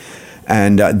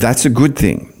 And that's a good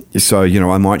thing. So,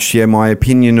 I might share my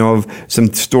opinion of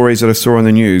some stories that I saw on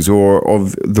the news, or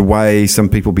of the way some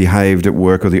people behaved at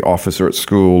work or the office or at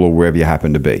school or wherever you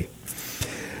happen to be.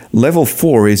 Level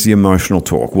 4 is the emotional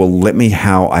talk. Well, let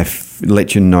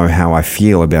you know how I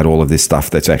feel about all of this stuff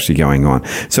that's actually going on.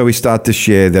 So we start to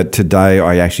share that today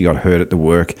I actually got hurt at the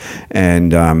work,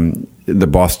 and the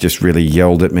boss just really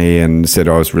yelled at me and said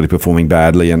I was really performing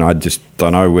badly, and I just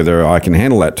don't know whether I can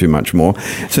handle that too much more.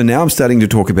 So now I'm starting to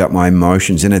talk about my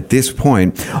emotions, and at this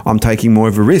point I'm taking more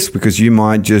of a risk, because you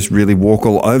might just really walk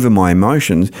all over my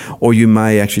emotions, or you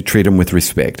may actually treat them with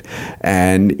respect.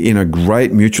 And in a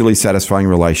great mutually satisfying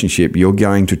relationship, you're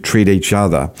going to treat each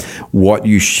other, what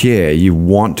you share, you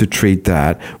want to treat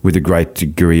that with a great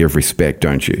degree of respect,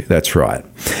 don't you? That's right.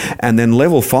 And then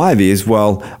level 5 is,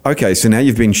 well, okay, so now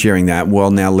you've been sharing that.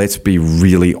 Well, now let's be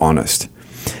really honest.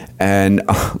 And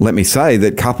let me say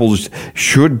that couples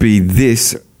should be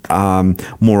this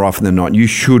more often than not. You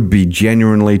should be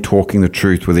genuinely talking the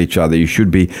truth with each other. You should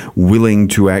be willing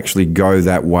to actually go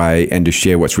that way and to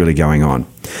share what's really going on.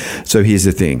 So here's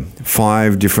the thing.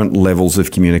 5 different levels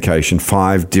of communication,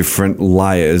 5 different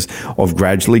layers of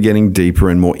gradually getting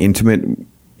deeper and more intimate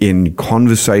in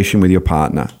conversation with your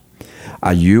partner.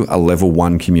 Are you a level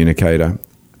 1 communicator?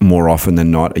 more often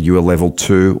than not? Are you a level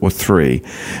 2 or 3?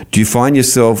 Do you find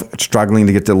yourself struggling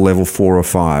to get to level 4 or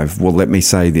 5? Well, let me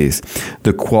say this.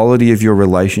 The quality of your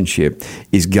relationship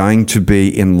is going to be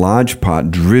in large part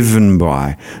driven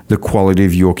by the quality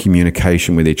of your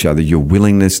communication with each other, your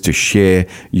willingness to share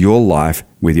your life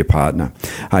with your partner.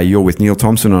 You're with Neil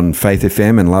Thompson on Faith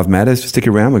FM and Love Matters. Stick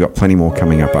around. We've got plenty more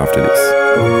coming up after this.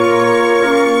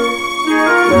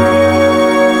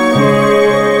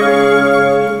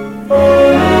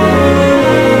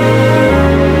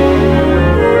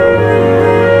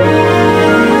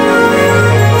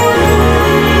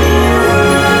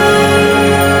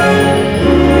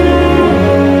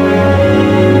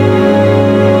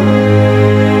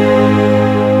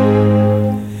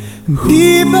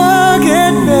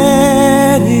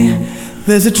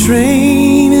 There's a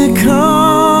train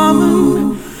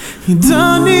a-comin'. You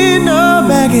don't need no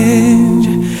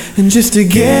baggage, and just to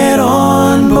get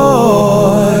on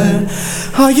board,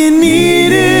 all you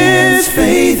need is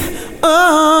faith.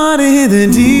 Oh, to hear the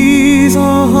diesel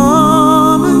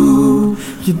humming.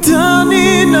 You don't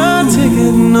need no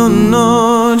ticket,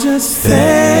 no, just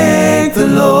thank the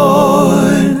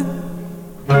Lord.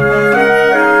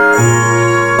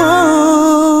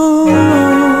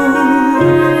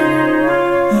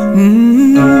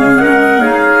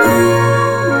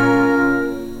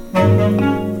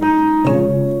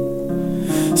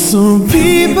 So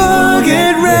people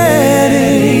get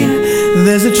ready,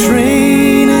 there's a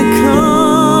train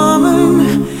a-comin'.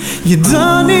 You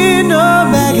don't need no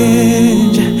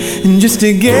baggage, and just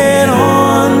to get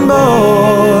on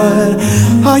board,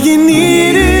 all you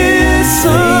need is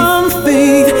some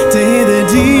faith to hear the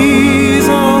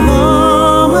diesel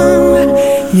humming.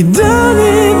 You don't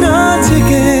need no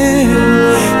ticket,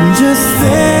 just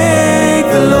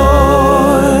thank the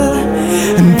Lord.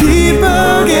 And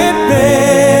people get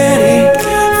ready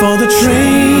for the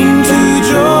train to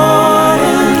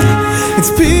Jordan. It's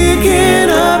picking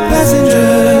up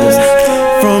passengers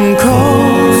from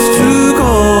coast to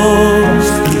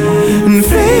coast. And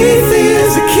faith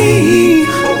is the key.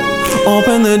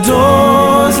 Open the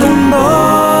doors and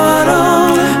board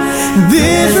on.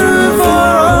 There's room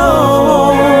for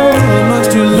all, much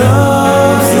to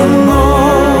love the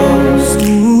most.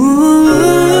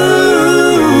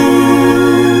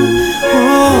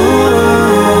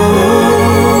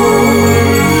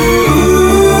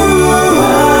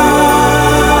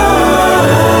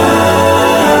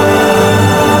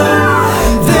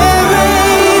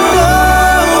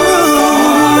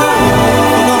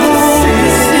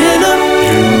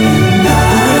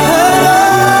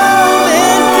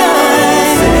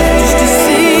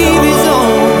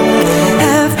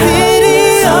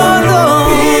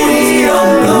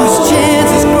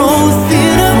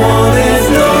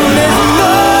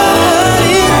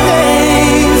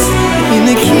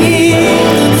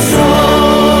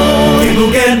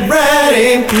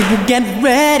 Get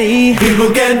ready, people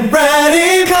get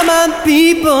ready. Come on,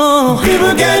 people,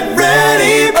 people get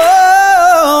ready.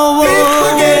 Oh,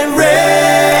 people get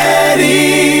ready.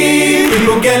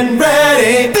 People get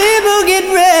ready. People get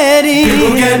ready.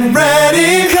 People get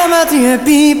ready. Come out here,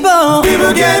 people.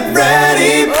 People get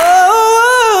ready.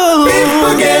 Oh,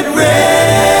 people get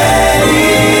ready.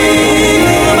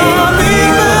 Come on,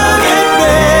 people get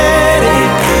ready.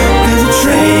 There's a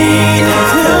train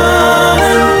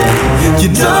coming. You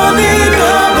don't need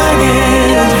no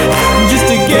baggage just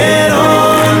to get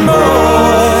on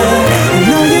board. And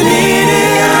all you need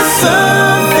is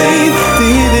some faith to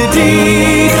hear the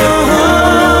diesel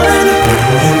humming.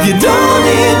 You don't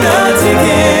need no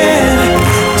ticket,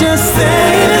 just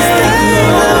say the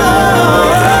Lord.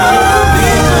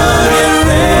 People get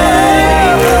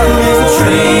ready, there's a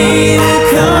train to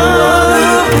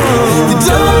come. You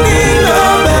don't need no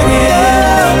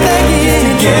baggage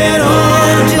to get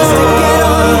on board.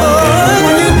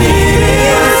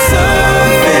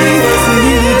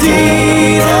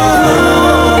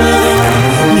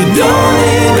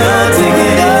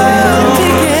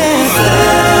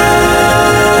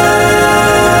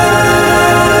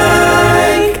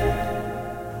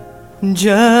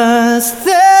 Just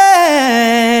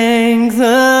thank the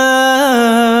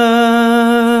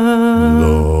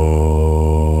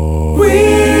Lord. We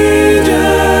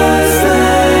just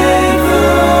thank the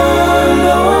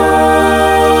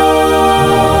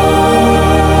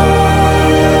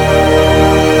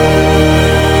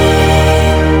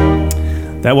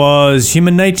That That was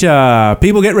Human Nature.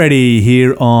 People get ready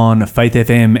here on Faith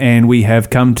FM, and we have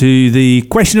come to the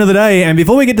question of the day. And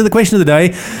before we get to the question of the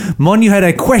day, Mon, you had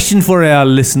a question for our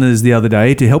listeners the other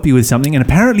day to help you with something, and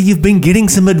apparently you've been getting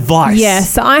some advice.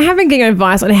 Yes, I have been getting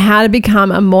advice on how to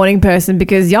become a morning person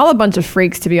because y'all are a bunch of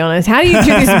freaks, to be honest. How do you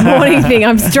do this morning thing?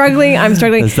 I'm struggling.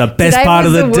 It's the best Today part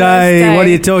of was the worst day. What are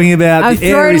you talking about? I've the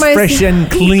air thrown is my- fresh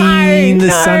and clean. The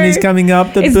sun is coming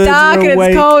up. The It's birds dark are and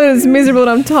awake. it's cold and it's miserable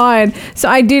and I'm tired.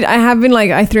 So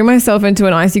I threw myself into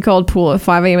an icy cold pool at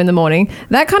 5 a.m. in the morning.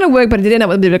 That kind of worked, but I did end up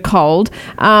with a bit of a cold.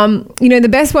 The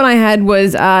best one I had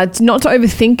was not to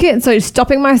overthink it. So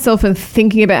stopping myself and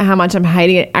thinking about how much I'm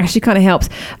hating it actually kind of helps.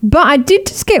 But I did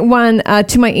just get one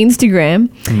to my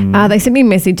Instagram. They sent me a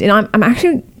message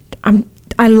and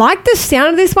I like the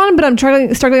sound of this one, but I'm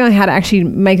struggling on how to actually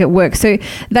make it work. So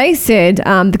they said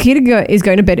the key is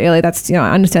going to bed early. That's,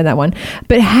 I understand that one.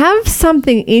 But have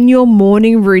something in your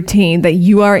morning routine that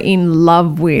you are in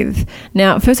love with.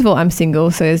 Now, first of all, I'm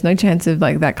single, so there's no chance of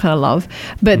like that kind of love.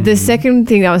 But the second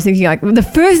thing I was thinking, like the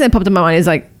first thing that popped in my mind is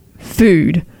like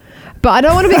food. But I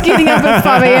don't want to be getting up at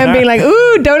 5 a.m. being like,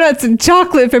 ooh, donuts and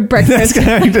chocolate for breakfast.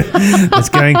 That's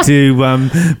going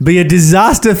to be a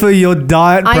disaster for your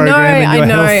diet program and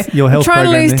your health I'm trying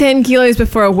program. to lose 10 kilos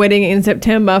before a wedding in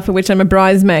September, for which I'm a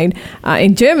bridesmaid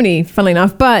in Germany, funnily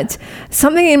enough. But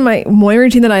something in my morning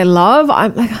routine that I love,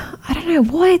 I'm like, I don't know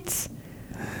what.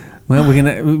 Well,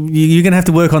 you're gonna have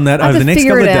to work on that over the next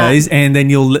couple of days, and then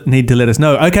you'll need to let us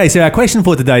know. Okay, so our question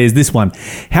for today is this one: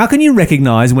 how can you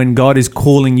recognize when God is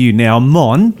calling you? Now,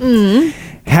 Mon,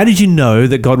 how did you know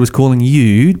that God was calling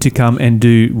you to come and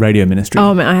do radio ministry?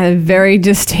 Oh man, I had a very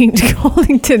distinct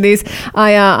calling to this.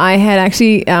 I had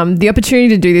actually the opportunity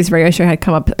to do this radio show had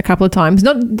come up a couple of times,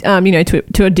 not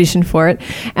to audition for it,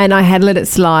 and I had let it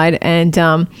slide, and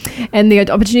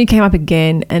the opportunity came up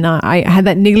again, and I had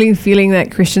that niggling feeling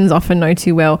that Christians often know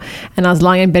too well, and I was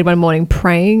lying in bed one morning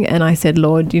praying, and I said,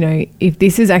 Lord, if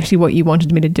this is actually what you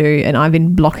wanted me to do, and I've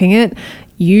been blocking it,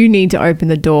 you need to open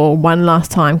the door one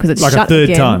last time because it's like shut a third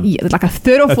again. time. Yeah, like a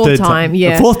third or fourth time.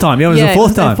 Yeah, a fourth time. Yeah, it was a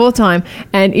fourth time. A fourth time.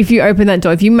 And if you open that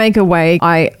door, if you make a way,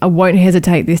 I won't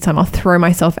hesitate this time. I'll throw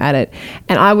myself at it.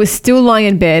 And I was still lying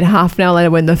in bed half an hour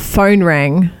later when the phone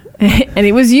rang, and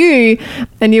it was you,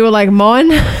 and you were like,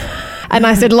 Mon. And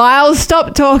I said, Lyle,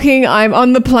 stop talking. I'm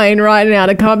on the plane right now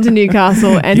to come up to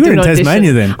Newcastle and you do were an in audition.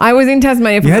 Tasmania then. I was in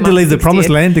Tasmania. You had to leave the promised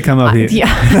land to come up here.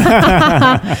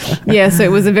 Yeah. Yeah, so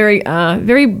it was a very,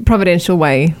 very providential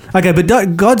way. Okay, but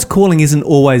God's calling isn't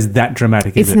always that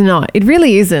dramatic, is It's it? not. It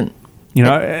really isn't.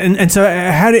 And so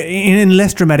in a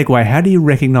less dramatic way, how do you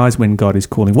recognize when God is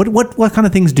calling? What kind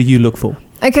of things do you look for?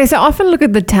 Okay, so I often look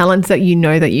at the talents that you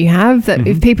know that you have, that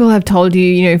if people have told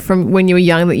you, from when you were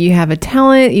young that you have a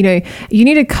talent, you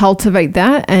need to cultivate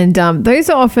that. And those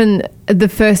are often the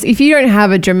first, if you don't have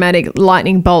a dramatic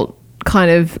lightning bolt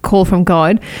kind of call from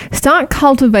God, start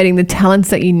cultivating the talents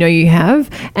that you know you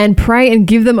have and pray and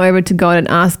give them over to God and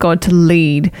ask God to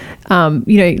lead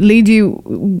you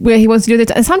where he wants to do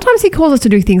that. And sometimes he calls us to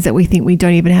do things that we think we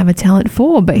don't even have a talent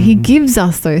for, but he gives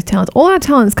us those talents. All our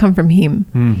talents come from him.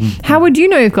 How would you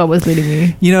know if God was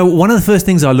leading you? One of the first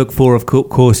things I look for, of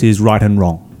course, is right and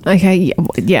wrong. Okay,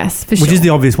 yes, for sure. Which is the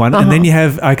obvious one. And then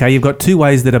you've got two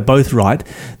ways that are both right.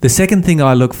 The second thing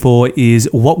I look for is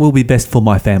what will be best for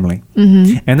my family.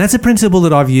 And that's a principle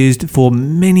that I've used for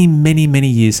many, many, many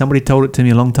years. Somebody told it to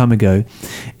me a long time ago.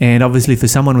 And obviously for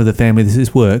someone with a family,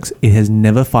 this works. It has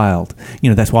never failed.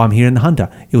 That's why I'm here in the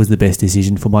Hunter. It was the best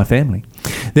decision for my family.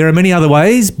 There are many other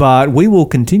ways, but we will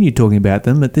continue talking about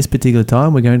them. At this particular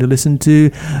time, we're going to listen to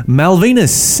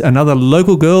Malvinus, another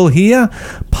local girl here.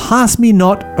 Pass me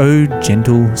not, O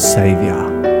gentle Saviour.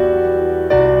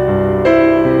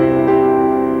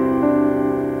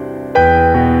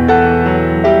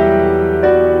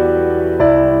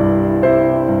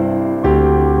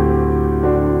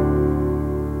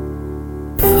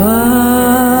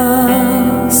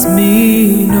 Pass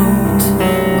me not,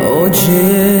 O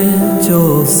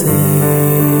gentle Saviour.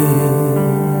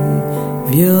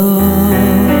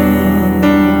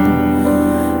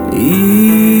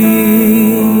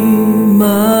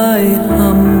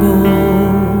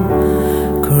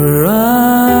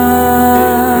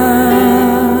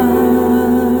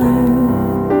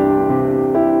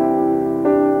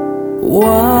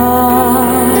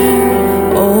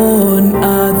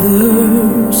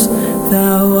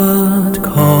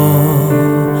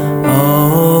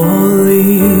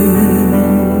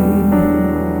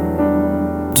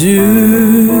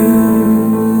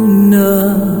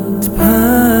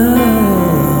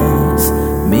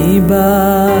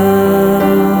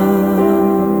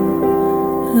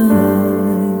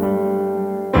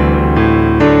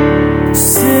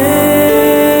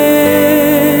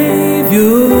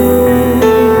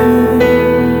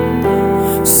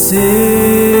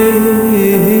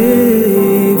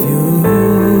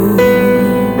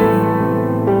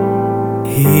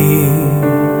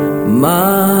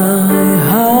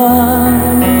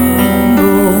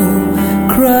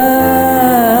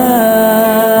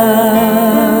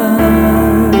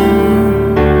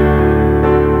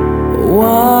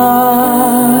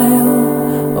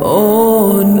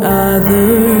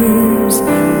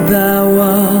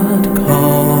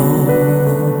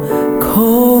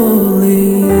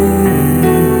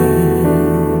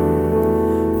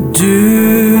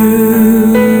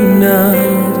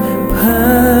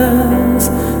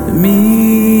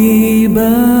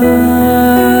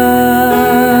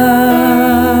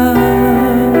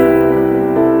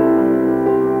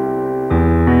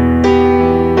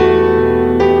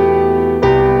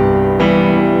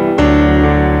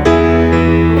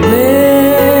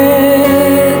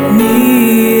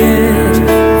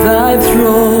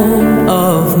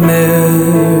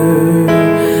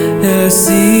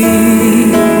 mercy.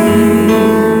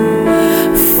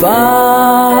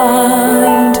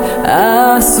 Find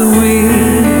a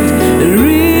sweet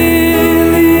relief.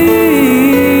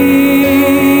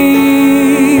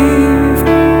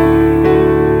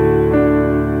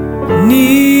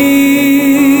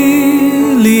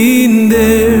 Kneeling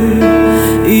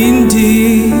there in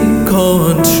deep contrition,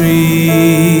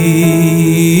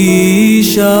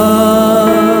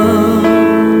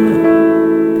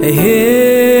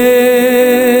 help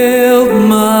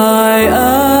my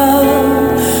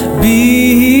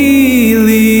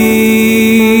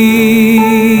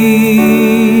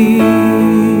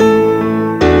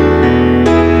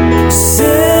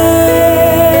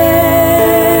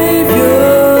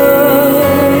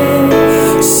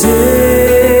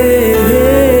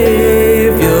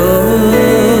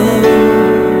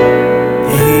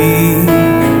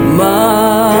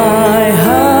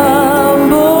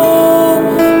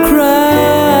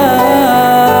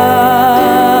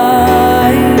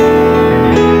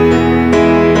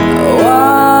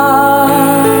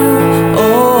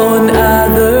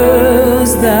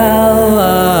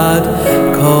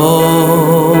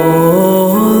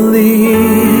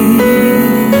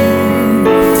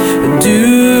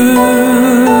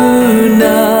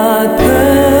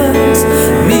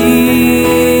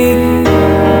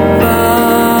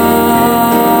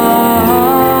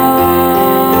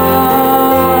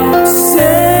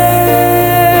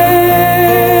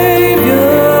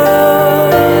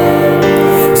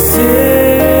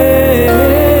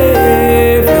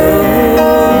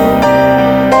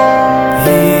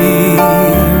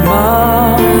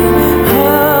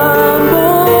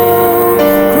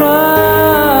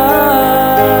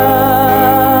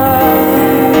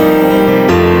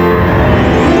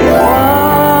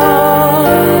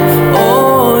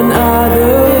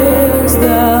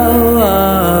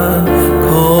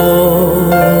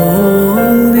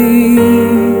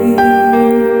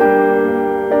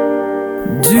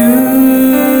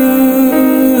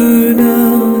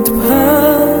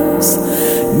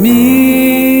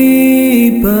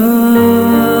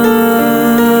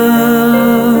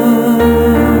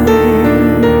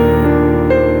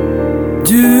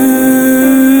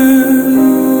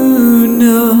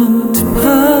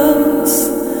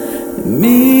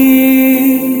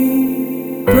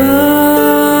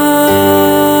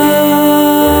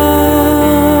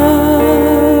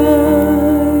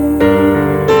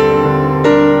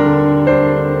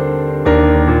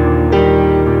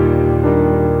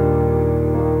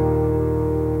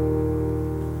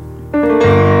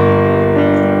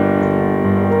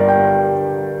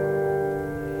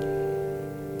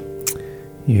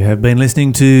You have been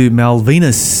listening to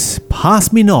Malvinus,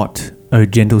 Pass Me Not, O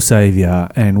Gentle Saviour.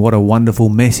 And what a wonderful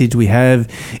message we have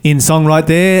in song right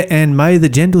there. And may the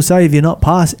gentle Saviour not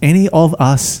pass any of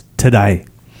us today.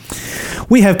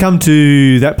 We have come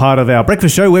to that part of our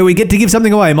breakfast show where we get to give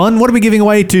something away. Mon, what are we giving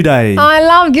away today? I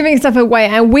love giving stuff away,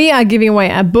 and we are giving away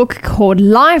a book called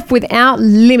Life Without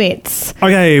Limits.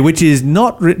 Okay, which is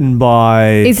not written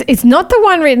by... It's not the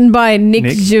one written by Nick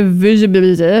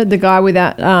Javuzabuzza, the guy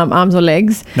without arms or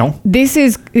legs. No. This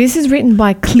is written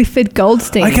by Clifford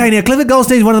Goldstein. Okay, now Clifford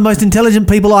Goldstein is one of the most intelligent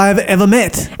people I have ever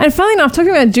met. And funnily enough,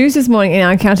 talking about Jews this morning in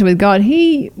our encounter with God,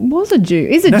 he was a Jew.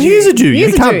 Is a No, Jew. he is a Jew. He You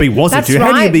is a can't Jew. be was a That's Jew.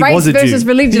 How do you right. be Race was a Jew? versus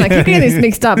religion. I keep getting this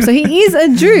mixed up. So he is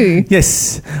a Jew.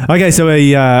 Yes. Okay, so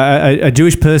a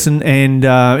Jewish person, and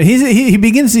he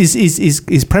begins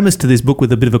his premise to this book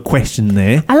with a bit of a question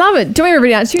there. I love it. Do you want me to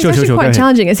read it out to you? Sure, It's actually go quite ahead.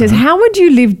 challenging. It says, how would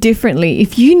you live differently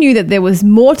if you knew that there was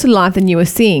more to life than you were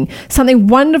seeing? Something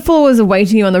wonderful was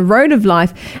awaiting you on the road of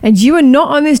life, and you are not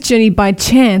on this journey by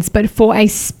chance, but for a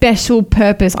special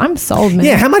purpose. I'm sold, man.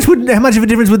 Yeah, how much of a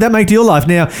difference would that make to your life?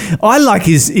 Now, I like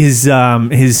his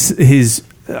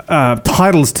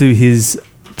titles to his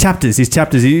chapters,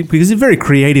 because he's a very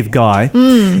creative guy.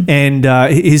 And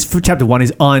his chapter 1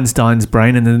 is Einstein's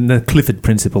brain, and then the Clifford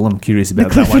principle. I'm curious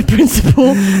about that one. Clifford principle.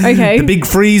 Okay. The big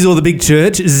freeze or the big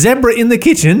church, zebra in the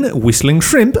kitchen, whistling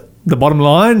shrimp, the bottom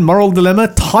line, moral dilemma,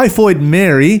 typhoid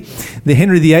Mary, the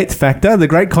Henry VIII factor, the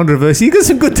great controversy. You got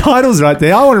some good titles right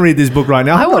there. I want to read this book right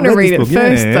now. I want to read it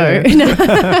first, though.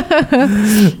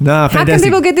 Nah, How can fantastic.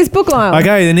 people get this book, Lyle?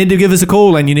 Okay, they need to give us a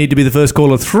call, and you need to be the first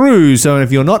caller through. So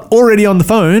if you're not already on the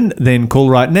phone, then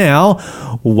call right now,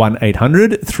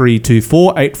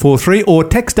 1-800-324-843, or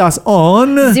text us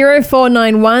on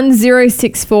 0491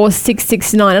 064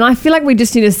 669. And I feel like we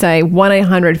just need to say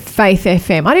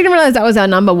 1-800-FAITH-FM. I didn't realise that was our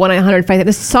number, 1-800-FAITH.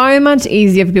 It's so much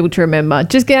easier for people to remember.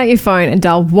 Just get out your phone and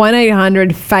dial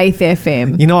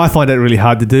 1-800-FAITH-FM. You know, I find that really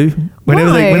hard to do.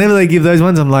 Whenever they give those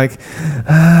ones, I'm like,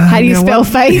 how do you spell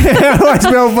faith? How do I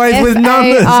spell faith with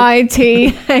numbers?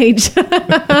 Faith.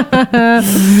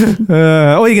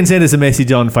 Or you can send us a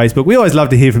message on Facebook. We always love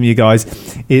to hear from you guys.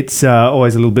 It's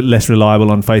always a little bit less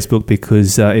reliable on Facebook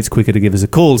because it's quicker to give us a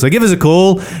call. So give us a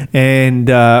call. And,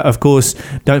 of course,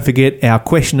 don't forget our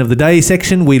question of the day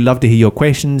section. We love to hear your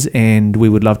questions, and we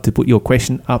would love to put your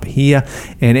question up here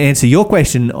and answer your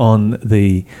question on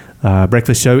the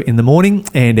breakfast show in the morning,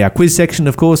 and our quiz section,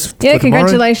 of course. Yeah,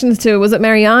 congratulations to, was it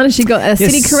Marianne? She got a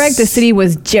city correct. The city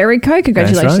was Jericho.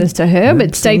 Congratulations to her.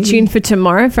 But stay tuned for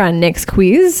tomorrow for our next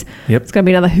quiz. Yep. It's going to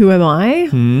be another Who Am I?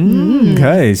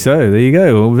 Okay, so there you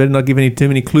go. We better not give too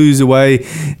many clues away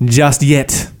just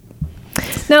yet.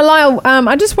 Now, Lyle,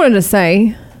 I just wanted to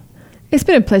say, it's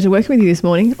been a pleasure working with you this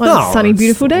morning on a sunny,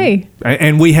 beautiful day.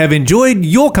 And we have enjoyed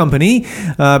your company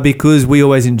because we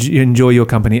always enjoy your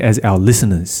company as our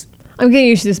listeners. I'm getting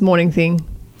used to this morning thing.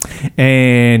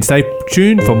 And stay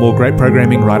tuned for more great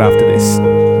programming right after this.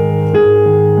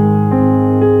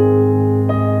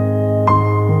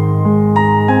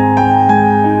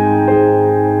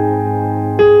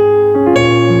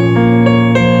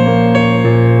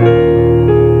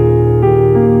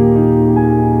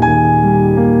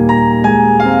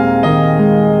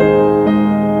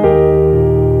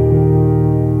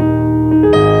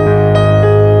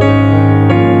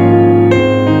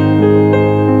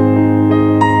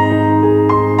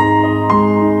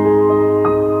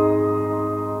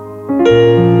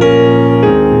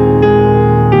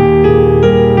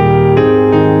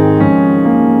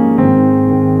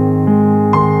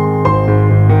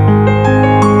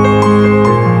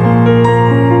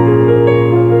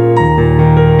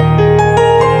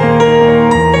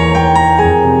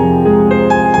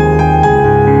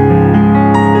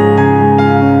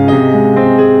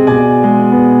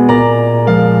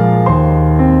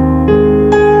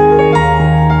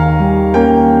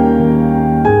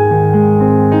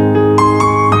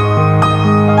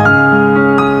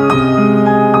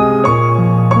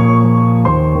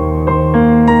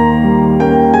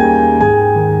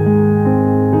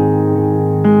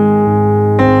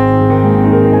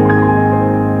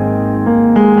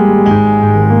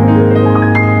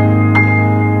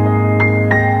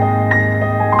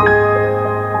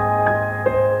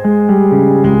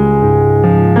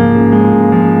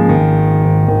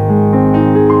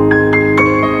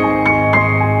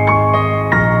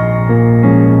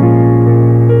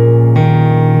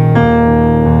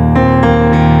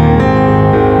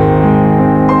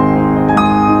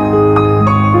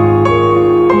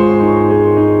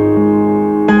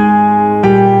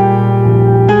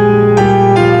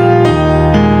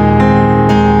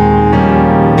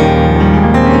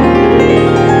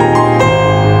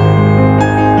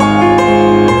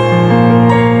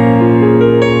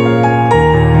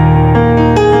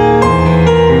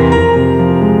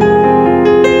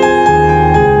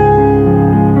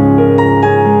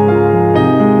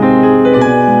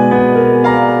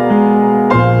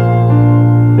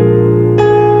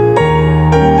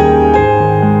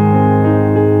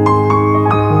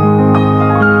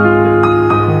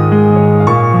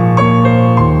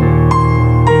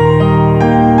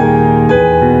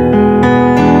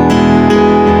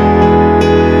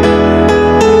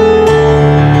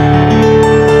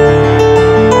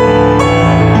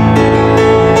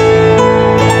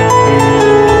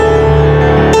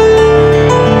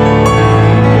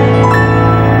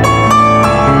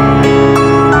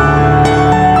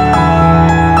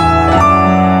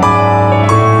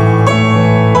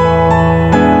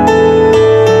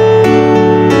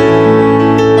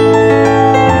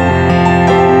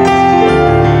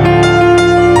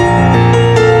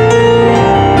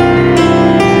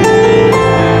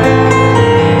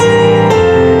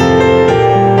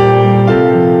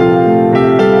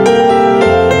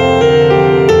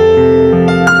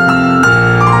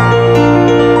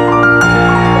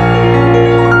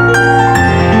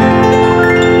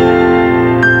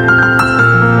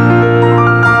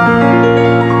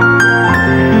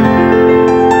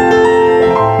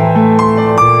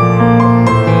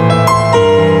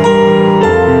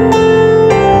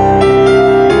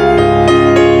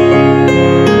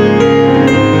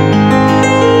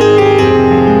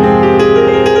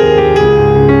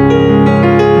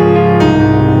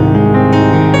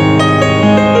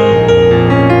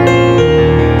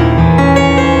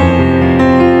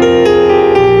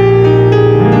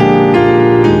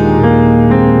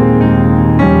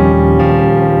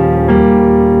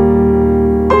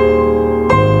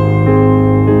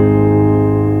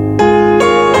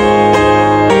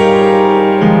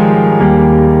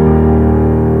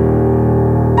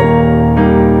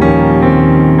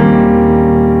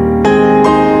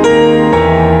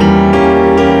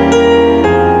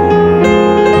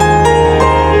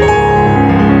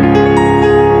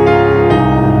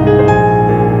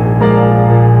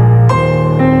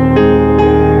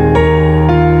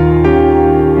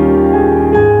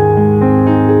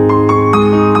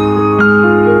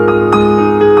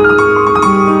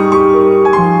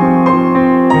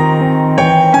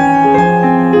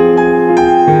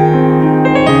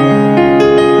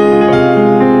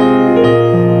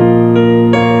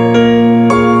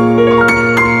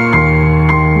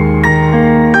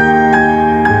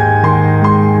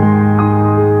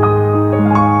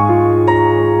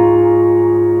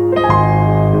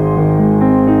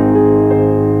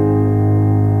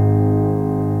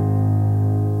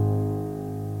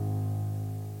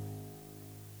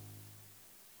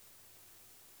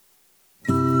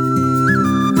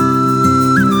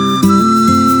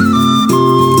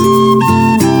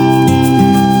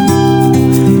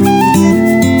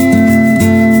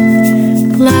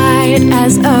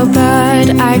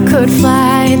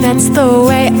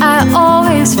 way I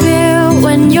always feel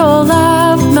when your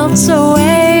love melts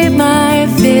away my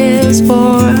fears.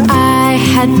 For I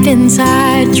had been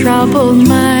tired, troubled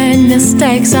mind,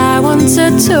 mistakes I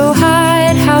wanted to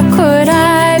hide. How could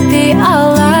I be a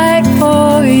light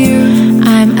for you?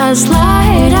 I'm as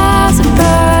light as a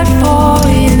bird, for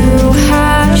you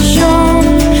have shown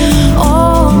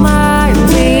all my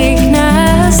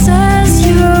weaknesses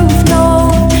you've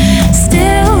known.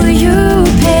 Still you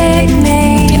pick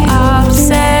me up,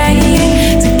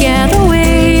 saying together we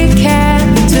can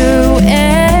do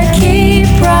it. Keep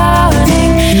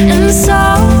running, and so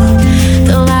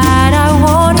the light I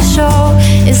want to show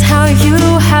is how you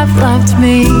have loved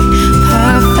me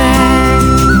perfect.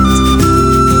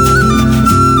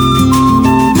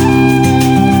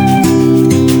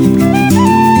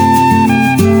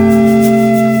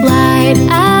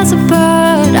 As a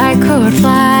bird I could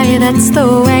fly, that's the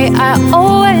way I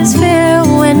always feel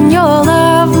when your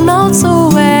love melts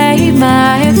away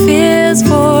my fears.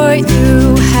 For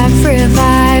you have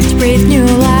revived, breathed new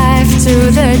life to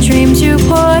the dreams you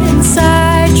put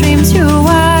inside, dreams you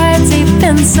were deep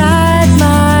inside